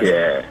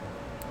 yeah.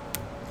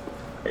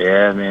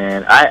 Yeah,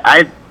 man.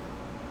 I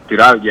would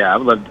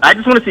love. I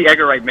just want to see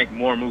Edgar Wright make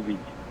more movies.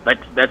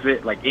 That's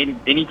it. Like,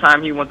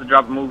 anytime he wants to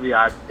drop a movie,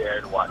 I'm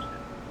there to watch it.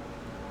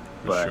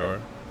 But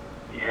sure.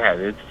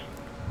 Yeah,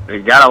 they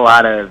got a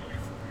lot of.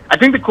 I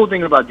think the cool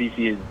thing about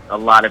DC is a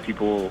lot of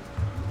people.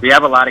 We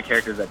have a lot of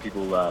characters that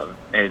people love,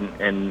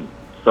 and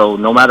so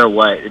no matter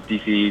what, if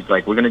DC's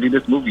like, we're gonna do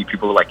this movie,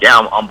 people are like, yeah,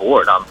 I'm on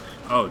board.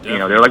 Definitely.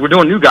 They're like, we're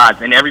doing New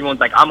Gods, and everyone's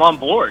like, I'm on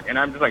board, and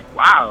I'm just like,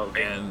 wow.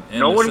 And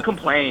no one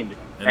complained.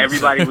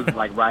 Everybody was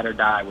like ride or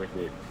die with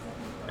it.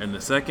 And the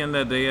second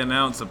that they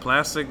announce a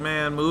Plastic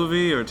Man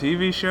movie or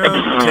TV show,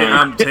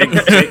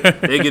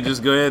 they could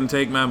just go ahead and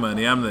take my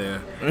money. I'm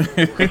there.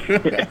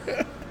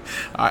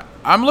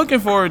 I'm looking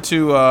forward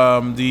to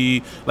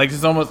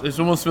this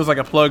almost feels like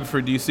a plug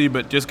for DC,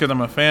 but just because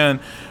I'm a fan,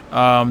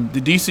 the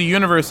DC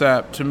Universe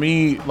app, to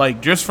me,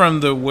 like, just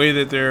from the way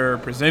that they're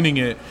presenting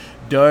it,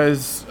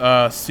 does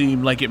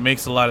seem like it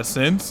makes a lot of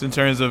sense in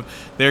terms of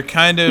they're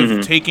kind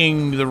of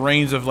taking the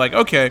reins of, like,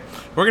 okay,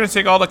 we're going to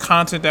take all the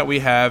content that we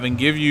have and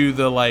give you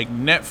the, like,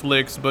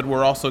 Netflix, but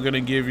we're also going to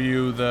give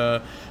you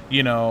the,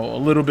 you know, a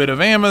little bit of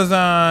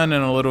Amazon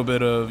and a little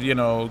bit of, you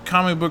know,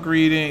 comic book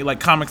reading, like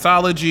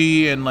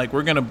Comixology, and, like,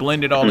 we're going to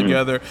blend it all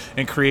together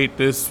and create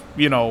this,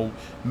 you know,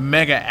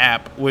 mega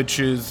app, which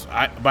is,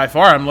 by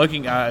far, I'm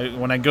looking,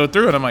 when I go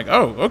through it, I'm like,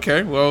 oh,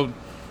 okay, well,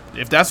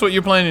 if that's what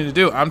you're planning to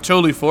do, I'm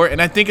totally for it.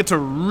 And I think it's a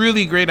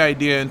really great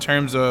idea in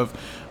terms of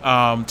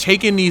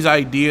taking these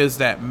ideas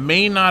that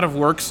may not have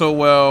worked so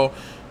well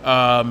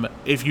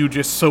if you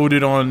just sold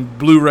it on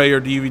Blu-ray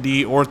or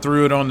DVD or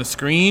threw it on the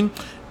screen,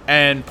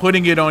 and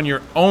putting it on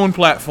your own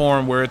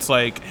platform where it's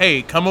like,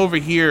 hey, come over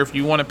here if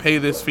you want to pay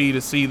this fee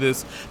to see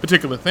this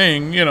particular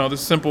thing, you know,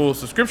 this simple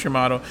subscription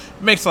model.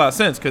 It makes a lot of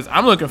sense, because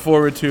I'm looking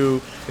forward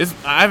to this.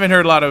 I haven't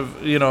heard a lot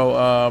of, you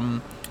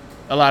know,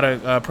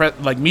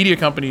 media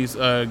companies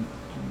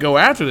go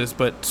after this,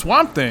 but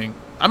Swamp Thing,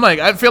 I'm like,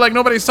 I feel like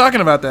nobody's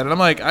talking about that, and I'm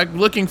like, I'm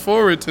looking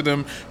forward to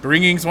them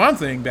bringing Swamp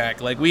Thing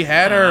back. Like, we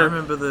had her. I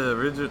remember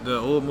the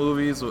old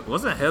movies.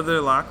 Wasn't Heather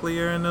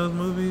Locklear in those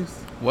movies?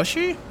 Was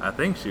she? I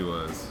think she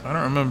was. I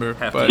don't remember.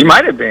 But she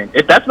might have been.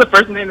 If that's the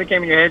first name that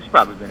came in your head, she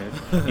probably been it.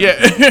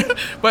 Yeah,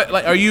 but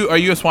like, are you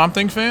a Swamp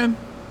Thing fan?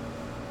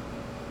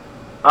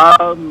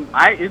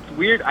 It's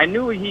weird. I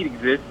knew he'd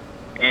exist,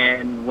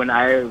 and when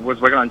I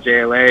was working on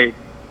JLA,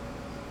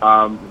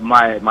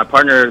 my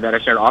partner that I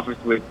shared office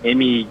with,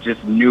 Amy,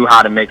 just knew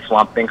how to make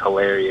Swamp Thing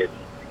hilarious,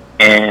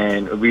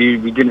 and we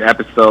did an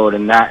episode,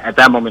 and that at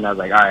that moment I was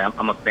like, all right,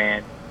 I'm a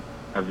fan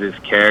of this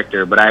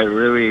character, but I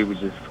really was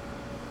just,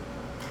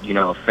 you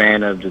know, a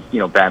fan of just, you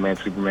know, Batman,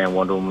 Superman,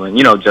 Wonder Woman,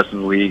 you know, Justice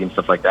League and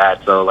stuff like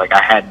that. So like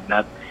I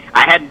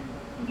had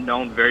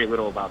known very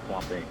little about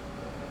Swamp Thing.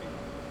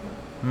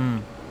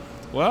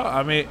 Well,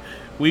 I mean,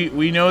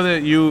 we know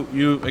that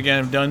you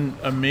again have done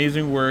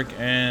amazing work,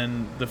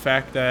 and the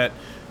fact that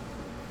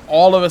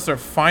all of us are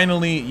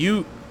finally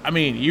you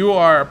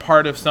are a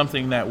part of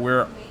something that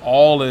we're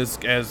all as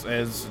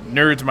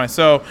nerds,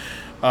 myself,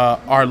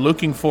 are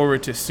looking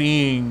forward to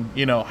seeing,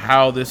 you know,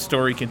 how this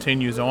story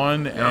continues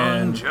on,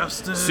 and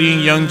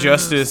seeing Young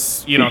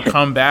Justice, you know,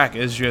 come back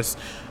is just.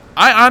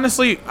 I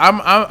honestly,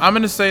 I'm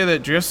gonna say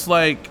that just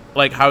like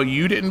how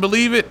you didn't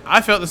believe it,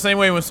 I felt the same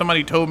way when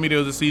somebody told me there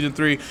was a season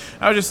 3.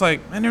 I was just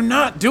like, man, they're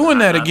not doing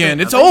that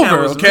again. It's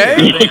over, okay? I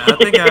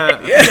think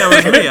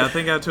that was me. I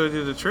think I told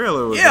you the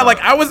trailer was. Yeah, like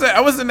I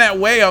was in that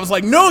way. I was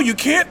like, no, you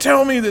can't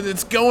tell me that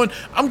it's going.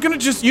 I'm gonna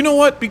just, you know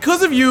what?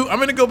 Because of you, I'm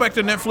gonna go back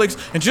to Netflix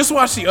and just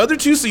watch the other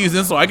 2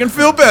 seasons so I can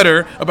feel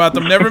better about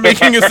them never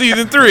making a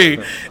season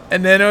 3.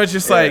 And then it was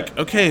just like,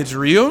 okay, it's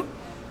real.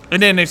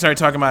 And then they started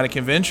talking about it at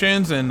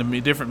conventions, and the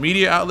different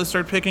media outlets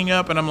started picking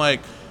up, and I'm like,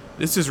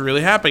 this is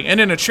really happening. And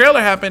then the trailer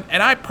happened,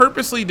 and I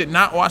purposely did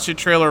not watch the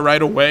trailer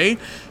right away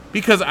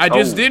because I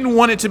just didn't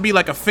want it to be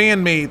like a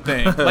fan-made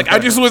thing. Like, I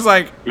just was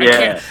like,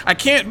 I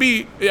can't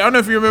be. I don't know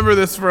if you remember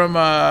this from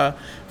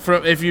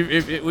if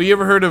you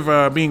ever heard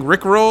of being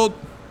Rickrolled.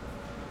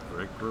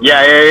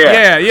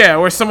 Yeah.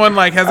 Where someone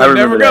like has I'm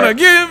never gonna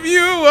give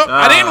you up.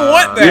 I didn't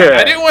want that. Yeah.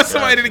 I didn't want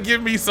somebody to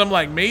give me some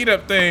like made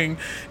up thing,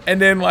 and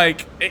then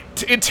like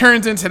it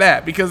turns into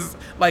that because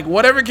like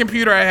whatever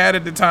computer I had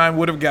at the time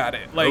would have got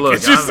it. Like, look,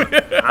 it's just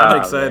I'm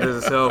excited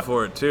as hell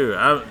for it too.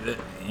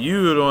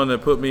 You were the one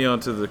that put me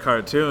onto the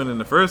cartoon in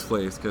the first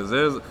place because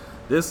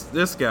there's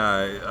this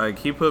guy, like,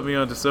 he put me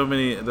onto so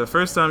many. The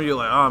first time you're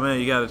like, oh man,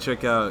 you got to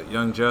check out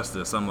Young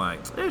Justice. I'm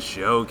like, this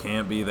show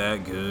can't be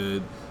that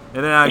good.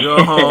 And then I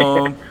go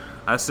home,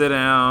 I sit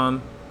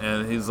down,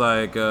 and he's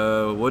like,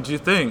 what'd you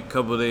think? A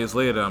couple of days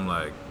later, I'm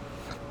like,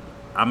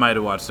 I might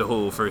have watched the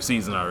whole first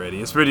season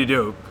already. It's pretty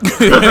dope.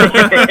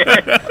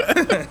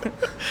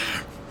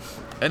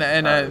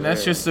 And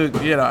that's just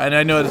and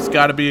I know it's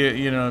got to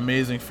be an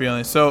amazing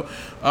feeling. So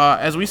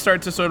as we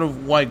start to sort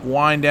of like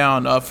wind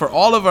down, for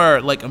all of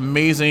our like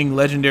amazing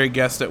legendary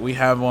guests that we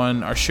have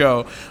on our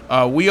show,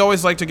 we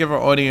always like to give our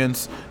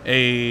audience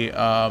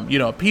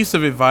a piece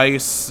of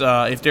advice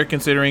if they're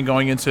considering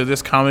going into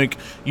this comic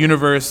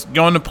universe,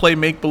 going to play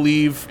make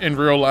believe in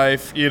real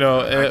life,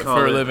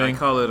 for a living. I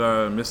call it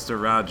our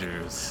Mr.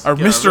 Rogers. Our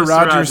Mr.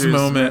 Rogers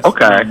moment.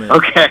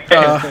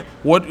 Okay.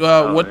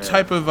 What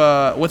type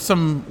of what's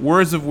some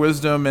words of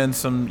wisdom and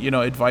some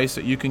advice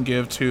that you can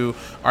give to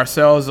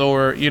ourselves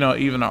or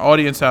even our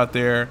audience out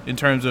there in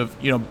terms of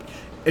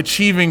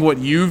achieving what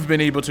you've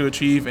been able to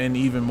achieve and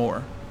even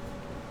more?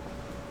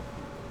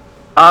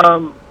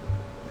 Damn,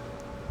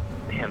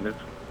 this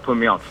put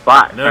me on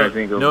spot. No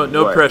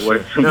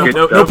pressure.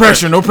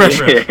 No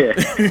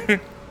pressure.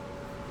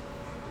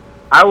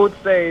 I would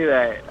say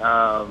that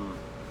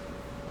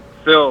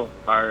Phil,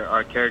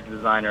 our character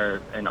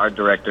designer and art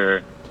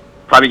director,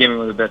 probably gave me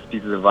one of the best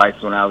pieces of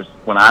advice when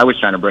I was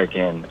trying to break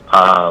in.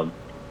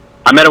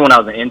 I met him when I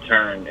was an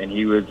intern, and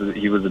he was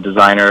a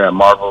designer at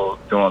Marvel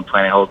doing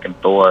Planet Hulk and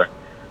Thor,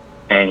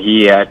 and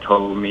he had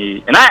told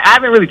me, and I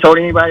haven't really told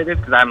anybody this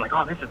because I'm like,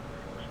 oh, this is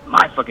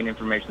my fucking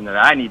information that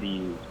I need to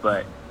use.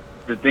 But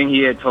the thing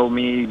he had told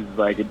me was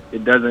like,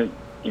 it doesn't,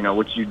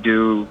 what you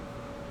do,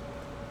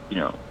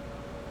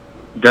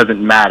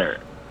 doesn't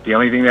matter. The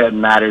only thing that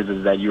matters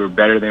is that you are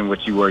better than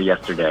what you were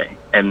yesterday,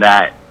 and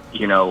that,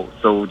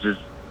 so just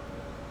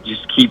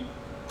keep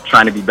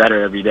trying to be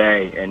better every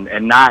day,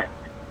 and not,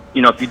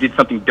 if you did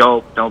something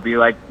dope, don't be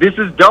like, this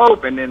is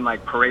dope, and then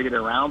like parade it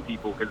around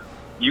people, because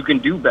you can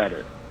do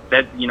better.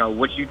 That,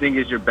 what you think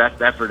is your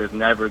best effort is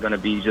never going to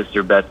be just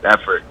your best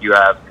effort. You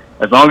have,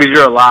 as long as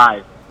you're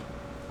alive,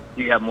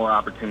 you have more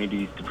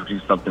opportunities to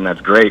produce something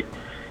that's great.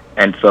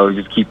 And so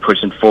just keep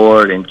pushing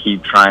forward and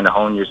keep trying to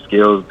hone your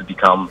skills to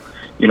become,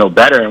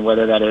 better. And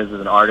whether that is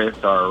as an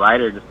artist or a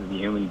writer, just as a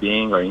human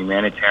being or a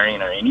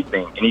humanitarian or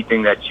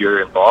anything that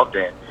you're involved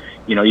in.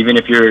 Even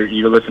if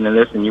you're listening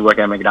to this and you work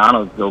at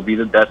McDonald's, go be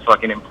the best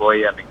fucking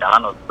employee at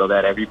McDonald's so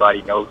that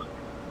everybody knows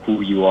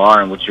who you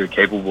are and what you're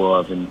capable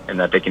of, and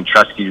that they can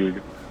trust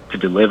you to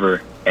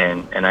deliver.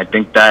 And I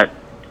think that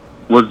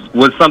was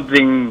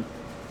something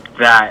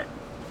that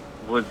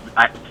was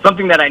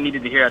something that I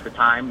needed to hear at the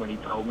time when he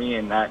told me,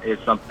 and that is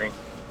something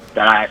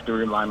that I have to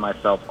remind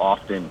myself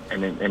often,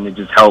 and it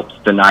just helps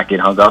to not get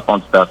hung up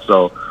on stuff.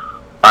 So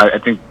I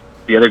think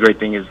the other great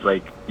thing is,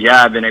 like,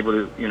 yeah, I've been able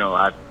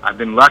to, I've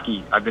been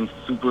lucky. I've been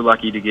super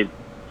lucky to get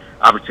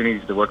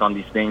opportunities to work on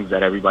these things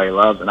that everybody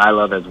loves and I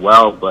love as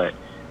well. But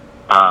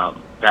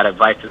that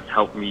advice has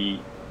helped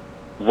me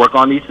work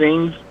on these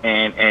things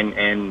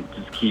and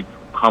just keep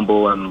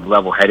humble and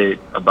level-headed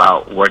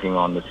about working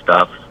on this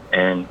stuff.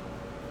 And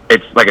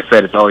it's, like I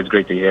said, it's always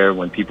great to hear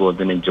when people have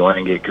been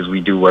enjoying it, because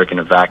we do work in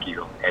a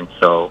vacuum. And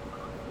so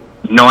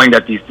knowing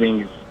that these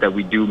things that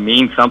we do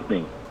mean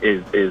something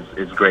is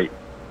great.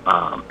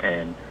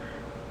 And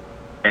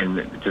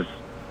just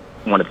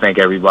want to thank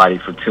everybody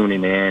for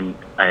tuning in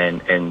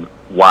and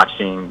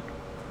watching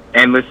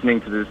and listening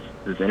to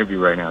this interview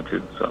right now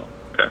too. So,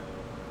 okay.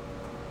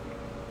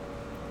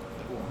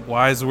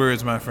 Wise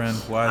words, my friend.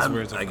 Wise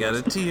words. I got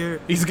a tear.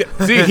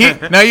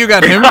 Now you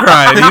got him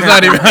crying. He's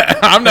not even.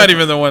 I'm not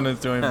even the one that's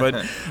doing it, but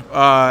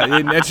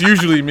that's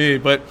usually me.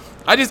 But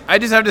I just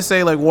have to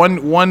say, like,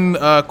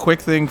 one quick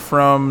thing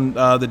from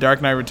The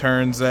Dark Knight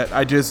Returns that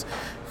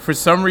for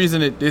some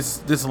reason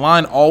this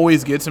line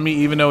always gets to me,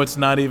 even though it's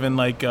not even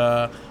like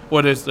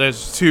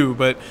there's two,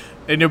 but.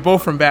 And they're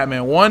both from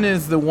Batman. One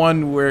is the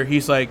one where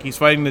he's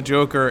fighting the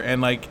Joker,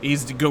 and like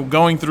he's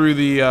going through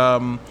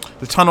the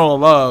tunnel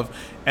of love,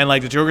 and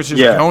like the Joker's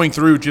just going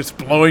through, just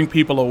blowing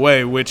people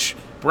away. Which,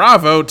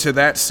 bravo to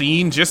that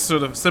scene, just for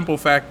the simple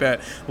fact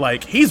that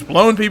like he's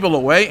blowing people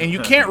away, and you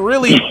can't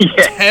really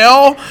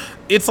tell.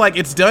 It's like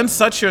it's done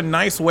such a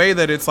nice way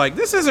that it's like,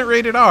 this isn't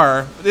rated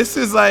R. This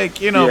is like,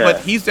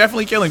 but he's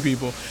definitely killing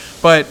people.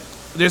 But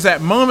there's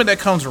that moment that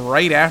comes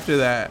right after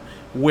that,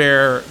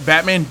 where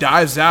Batman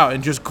dives out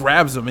and just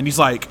grabs him, and he's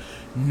like,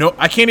 no,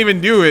 I can't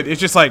even do it. It's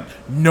just like,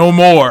 no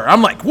more.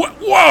 I'm like, what?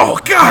 Whoa,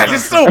 God,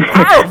 it's so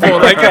powerful.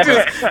 Like,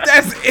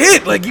 that's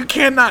it. Like, you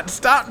cannot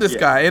stop this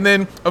guy. And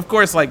then, of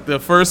course, like the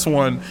first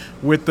one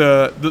with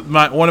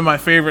one of my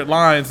favorite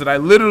lines that I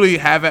literally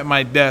have at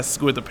my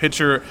desk with a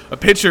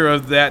picture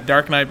of that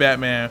Dark Knight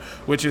Batman,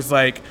 which is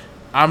like,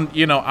 I'm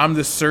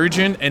the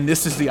surgeon, and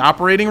this is the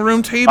operating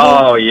room table.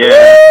 Oh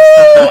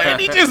yeah. And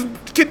he just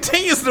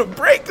continues to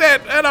break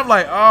that, and I'm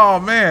like, oh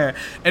man.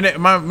 And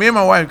me and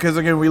my wife, because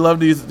again we love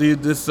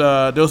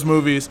those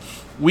movies,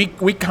 we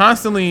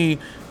constantly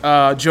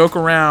joke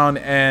around,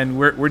 and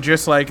we're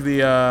just like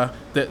the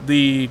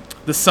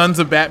sons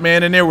of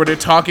Batman in there, where they're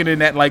talking in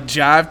that like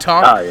jive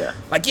talk. Oh yeah.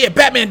 Like, yeah,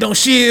 Batman don't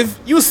shiv.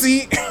 You'll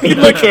see.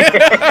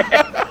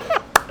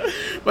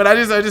 But I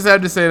just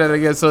have to say that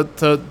again. So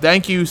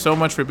thank you so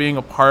much for being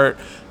a part,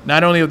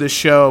 not only of the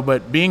show,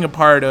 but being a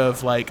part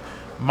of like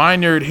my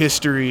nerd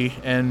history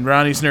and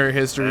Ronnie's nerd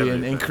history,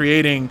 and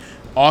creating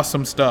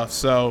awesome stuff.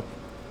 So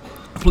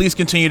please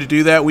continue to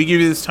do that. We give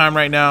you this time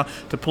right now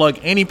to plug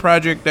any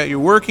project that you're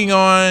working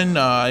on,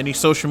 any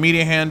social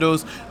media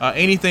handles,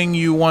 anything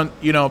you want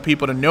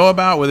people to know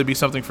about, whether it be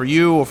something for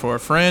you or for a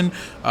friend.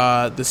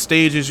 The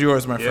stage is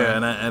yours, my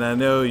friend. Yeah, and I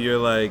know you're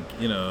like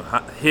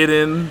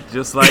hidden,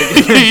 just like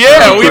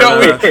yeah. We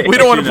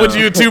don't want to put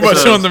you too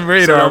much on the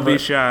radar. So don't be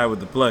shy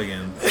with the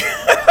plugins.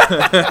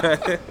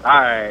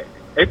 All right,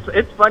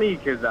 it's funny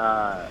because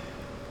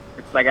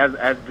it's like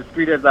as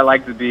discreet as I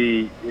like to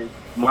be.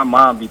 My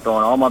mom be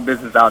throwing all my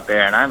business out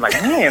there, and I'm like,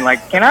 man,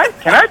 like, can I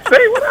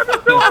say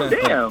whatever?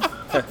 Damn.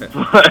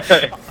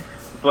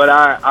 But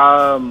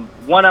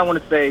I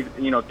want to say,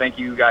 thank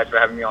you guys for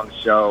having me on the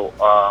show.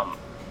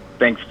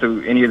 Thanks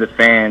to any of the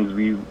fans,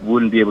 we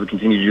wouldn't be able to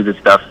continue to do this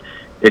stuff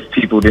if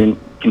people didn't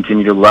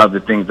continue to love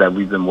the things that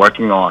we've been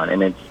working on.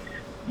 And it's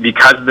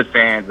because of the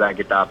fans that I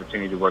get the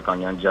opportunity to work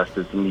on Young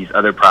Justice and these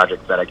other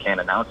projects that I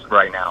can't announce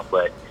right now.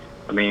 But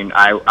I mean,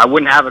 I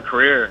wouldn't have a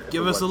career.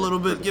 Give us a little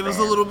bit. Give us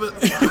a little bit.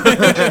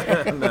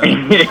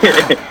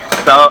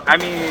 So I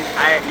mean,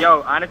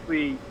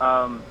 honestly,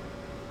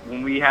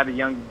 when we had the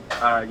Young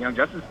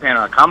Justice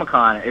panel at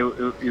Comic-Con,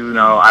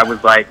 I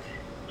was like,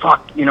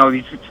 fuck,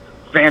 these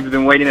fans have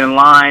been waiting in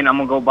line. I'm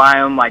gonna go buy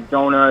them like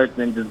donuts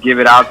and just give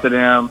it out to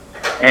them.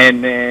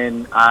 And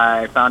then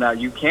I found out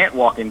you can't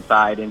walk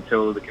inside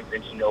until the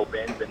convention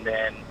opens. And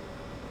then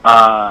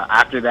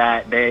after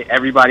that,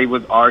 everybody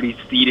was already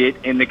seated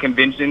in the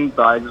convention.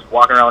 So I was just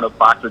walking around with a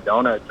box of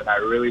donuts, and I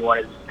really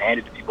wanted to just hand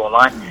it to people in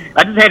line.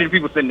 I just handed it to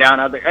people sitting down.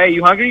 I was like, "Hey,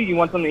 you hungry? You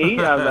want something to eat?"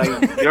 I was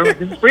like,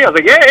 "This is free." I was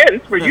like, "Yeah,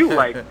 this is for you."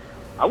 Like,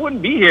 I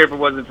wouldn't be here if it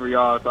wasn't for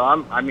y'all.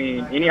 So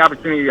any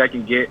opportunity I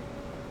can get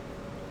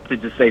to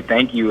just say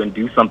thank you and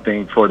do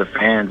something for the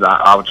fans,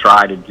 I'll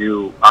try to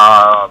do.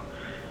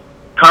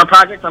 Current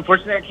projects,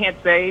 unfortunately, I can't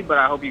say, but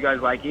I hope you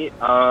guys like it.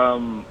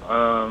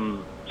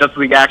 Justice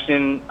League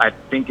Action, I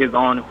think, is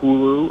on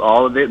Hulu.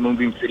 All of it.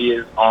 Moonbeam City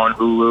is on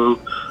Hulu.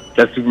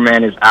 Death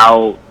Superman is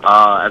out,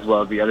 as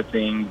well as the other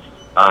things,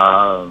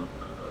 other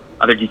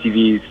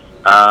DTVs.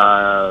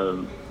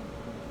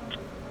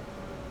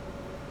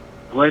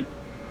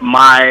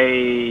 My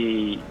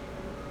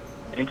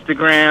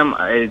Instagram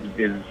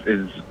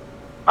is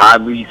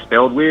oddly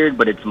spelled weird,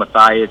 but it's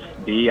Matthias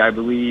B, I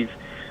believe.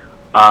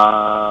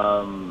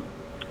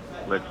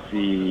 Let's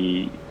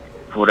see,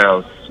 what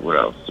else?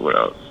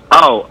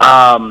 Oh,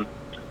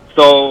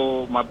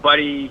 so my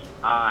buddy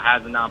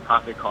has a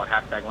nonprofit called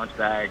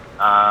 #LunchBag.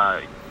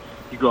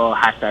 You go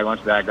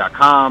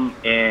 #lunchbag.com,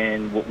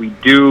 and what we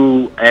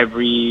do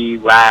every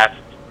last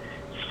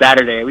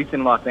Saturday, at least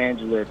in Los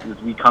Angeles, is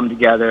we come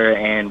together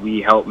and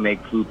we help make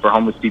food for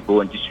homeless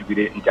people and distribute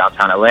it in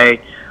downtown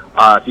LA.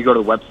 If you go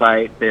to the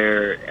website,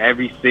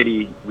 every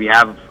city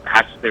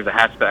there's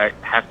a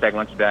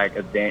 #LunchBag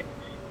event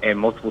in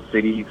multiple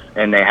cities,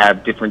 and they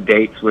have different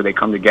dates where they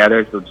come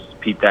together. So just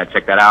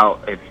check that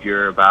out if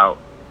you're about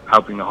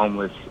helping the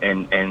homeless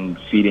and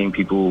feeding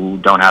people who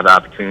don't have the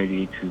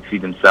opportunity to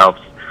feed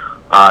themselves.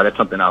 That's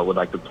something I would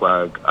like to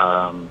plug.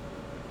 And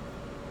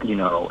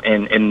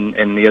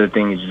the other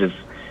thing is just,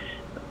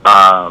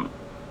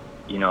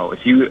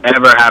 if you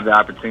ever have the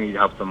opportunity to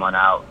help someone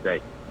out, that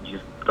you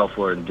just go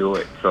for it and do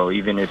it. So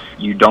even if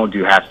you don't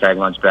do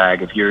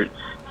 #LunchBag, if you're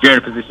in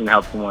a position to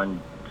help someone,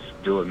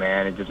 just do it,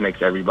 man. It just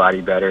makes everybody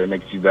better. It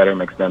makes you better,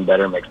 makes them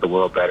better, makes the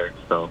world better.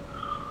 So,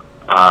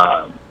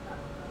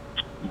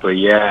 but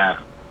yeah,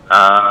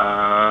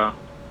 I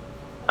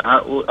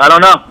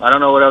don't know. I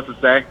don't know what else to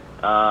say.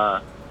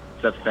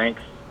 Except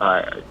thanks.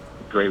 I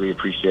greatly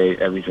appreciate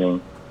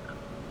everything,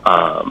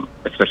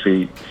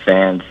 especially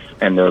fans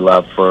and their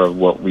love for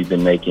what we've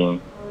been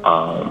making.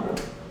 So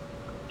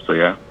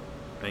yeah.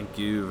 Thank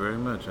you very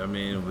much. I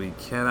mean, we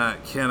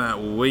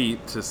cannot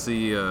wait to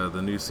see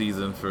the new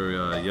season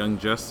for Young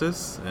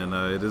Justice, and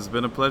it has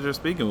been a pleasure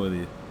speaking with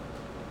you.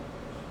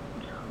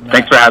 Matt.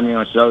 Thanks for having me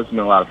on the show. It's been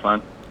a lot of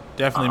fun.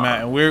 Definitely,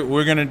 Matt. And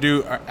we're going to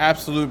do our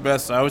absolute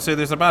best. I would say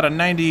there's about a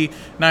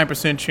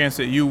 99% chance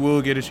that you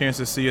will get a chance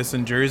to see us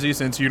in Jersey.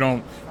 Since you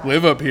don't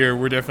live up here,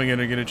 we're definitely going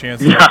to get a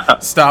chance to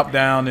stop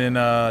down and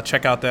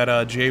check out that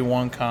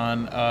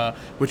J1Con,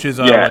 which is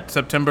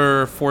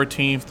September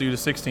 14th through the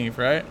 16th,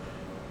 right?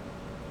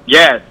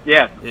 Yes.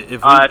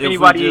 If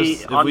anybody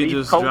we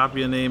just drop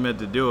your name at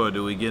the door,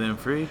 do we get in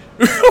free?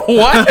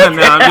 What?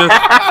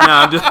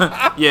 I'm just.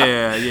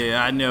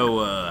 Yeah. I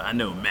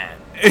know Matt.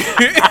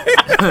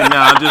 No,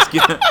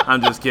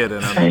 I'm just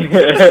kidding.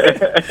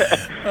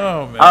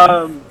 Oh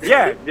man.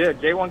 Yeah.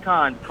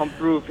 J1Con, come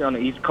through if you're on the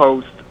East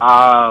Coast.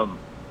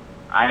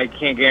 I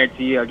can't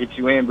guarantee I'll get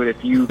you in, but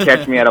if you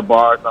catch me at a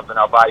bar or something,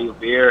 I'll buy you a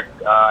beer.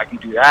 I can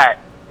do that.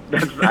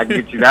 I can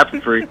get you that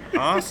for free.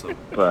 Awesome.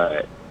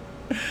 But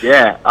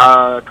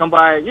yeah, come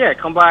by.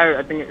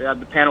 I think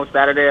the panel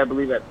Saturday, I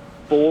believe at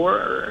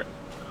 4.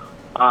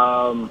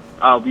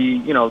 I'll be,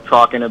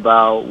 talking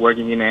about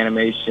working in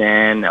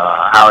animation,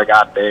 how I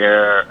got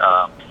there,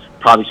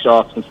 probably show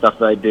off some stuff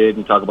that I did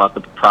and talk about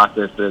the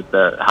processes,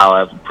 how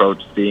I've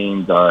approached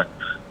scenes, how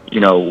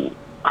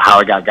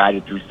I got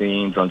guided through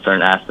scenes on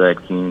certain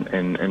aspects,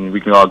 and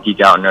we can all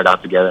geek out and nerd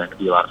out together. It'll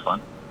be a lot of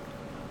fun.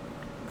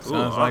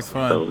 Sounds like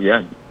fun. So,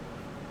 yeah.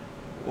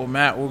 Well,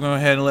 Matt, we'll go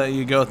ahead and let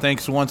you go.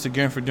 Thanks once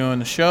again for doing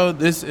the show.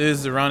 This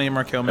is the Ronnie and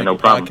Markel Make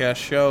Podcast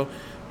show.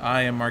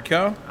 I am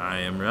Markel. I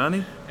am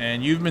Ronnie.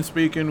 And you've been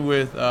speaking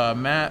with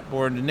Matt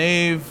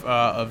Bordenave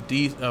of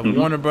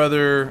Warner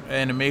Brother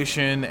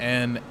Animation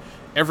and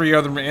every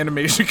other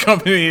animation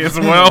company as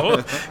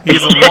well. He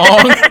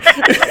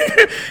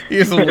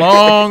has a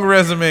long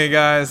resume,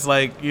 guys.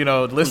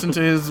 Listen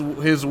to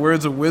his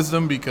words of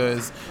wisdom,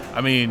 because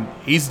I mean,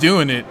 he's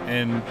doing it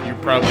and you're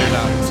probably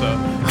not. So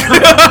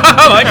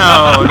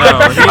no.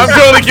 I'm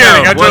totally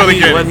kidding.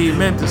 What he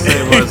meant to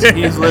say was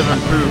he's living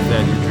proof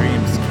that your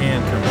dreams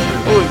can come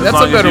true. Ooh, that's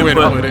a better way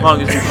to put it. As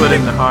long as you put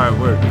in the hard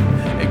work.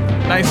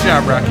 Nice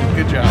job, Rocky.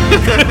 Good job.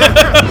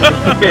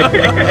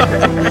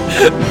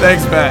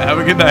 Thanks, Matt. Have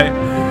a good night.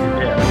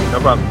 Yeah, no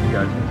problem. You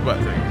guys. Bye.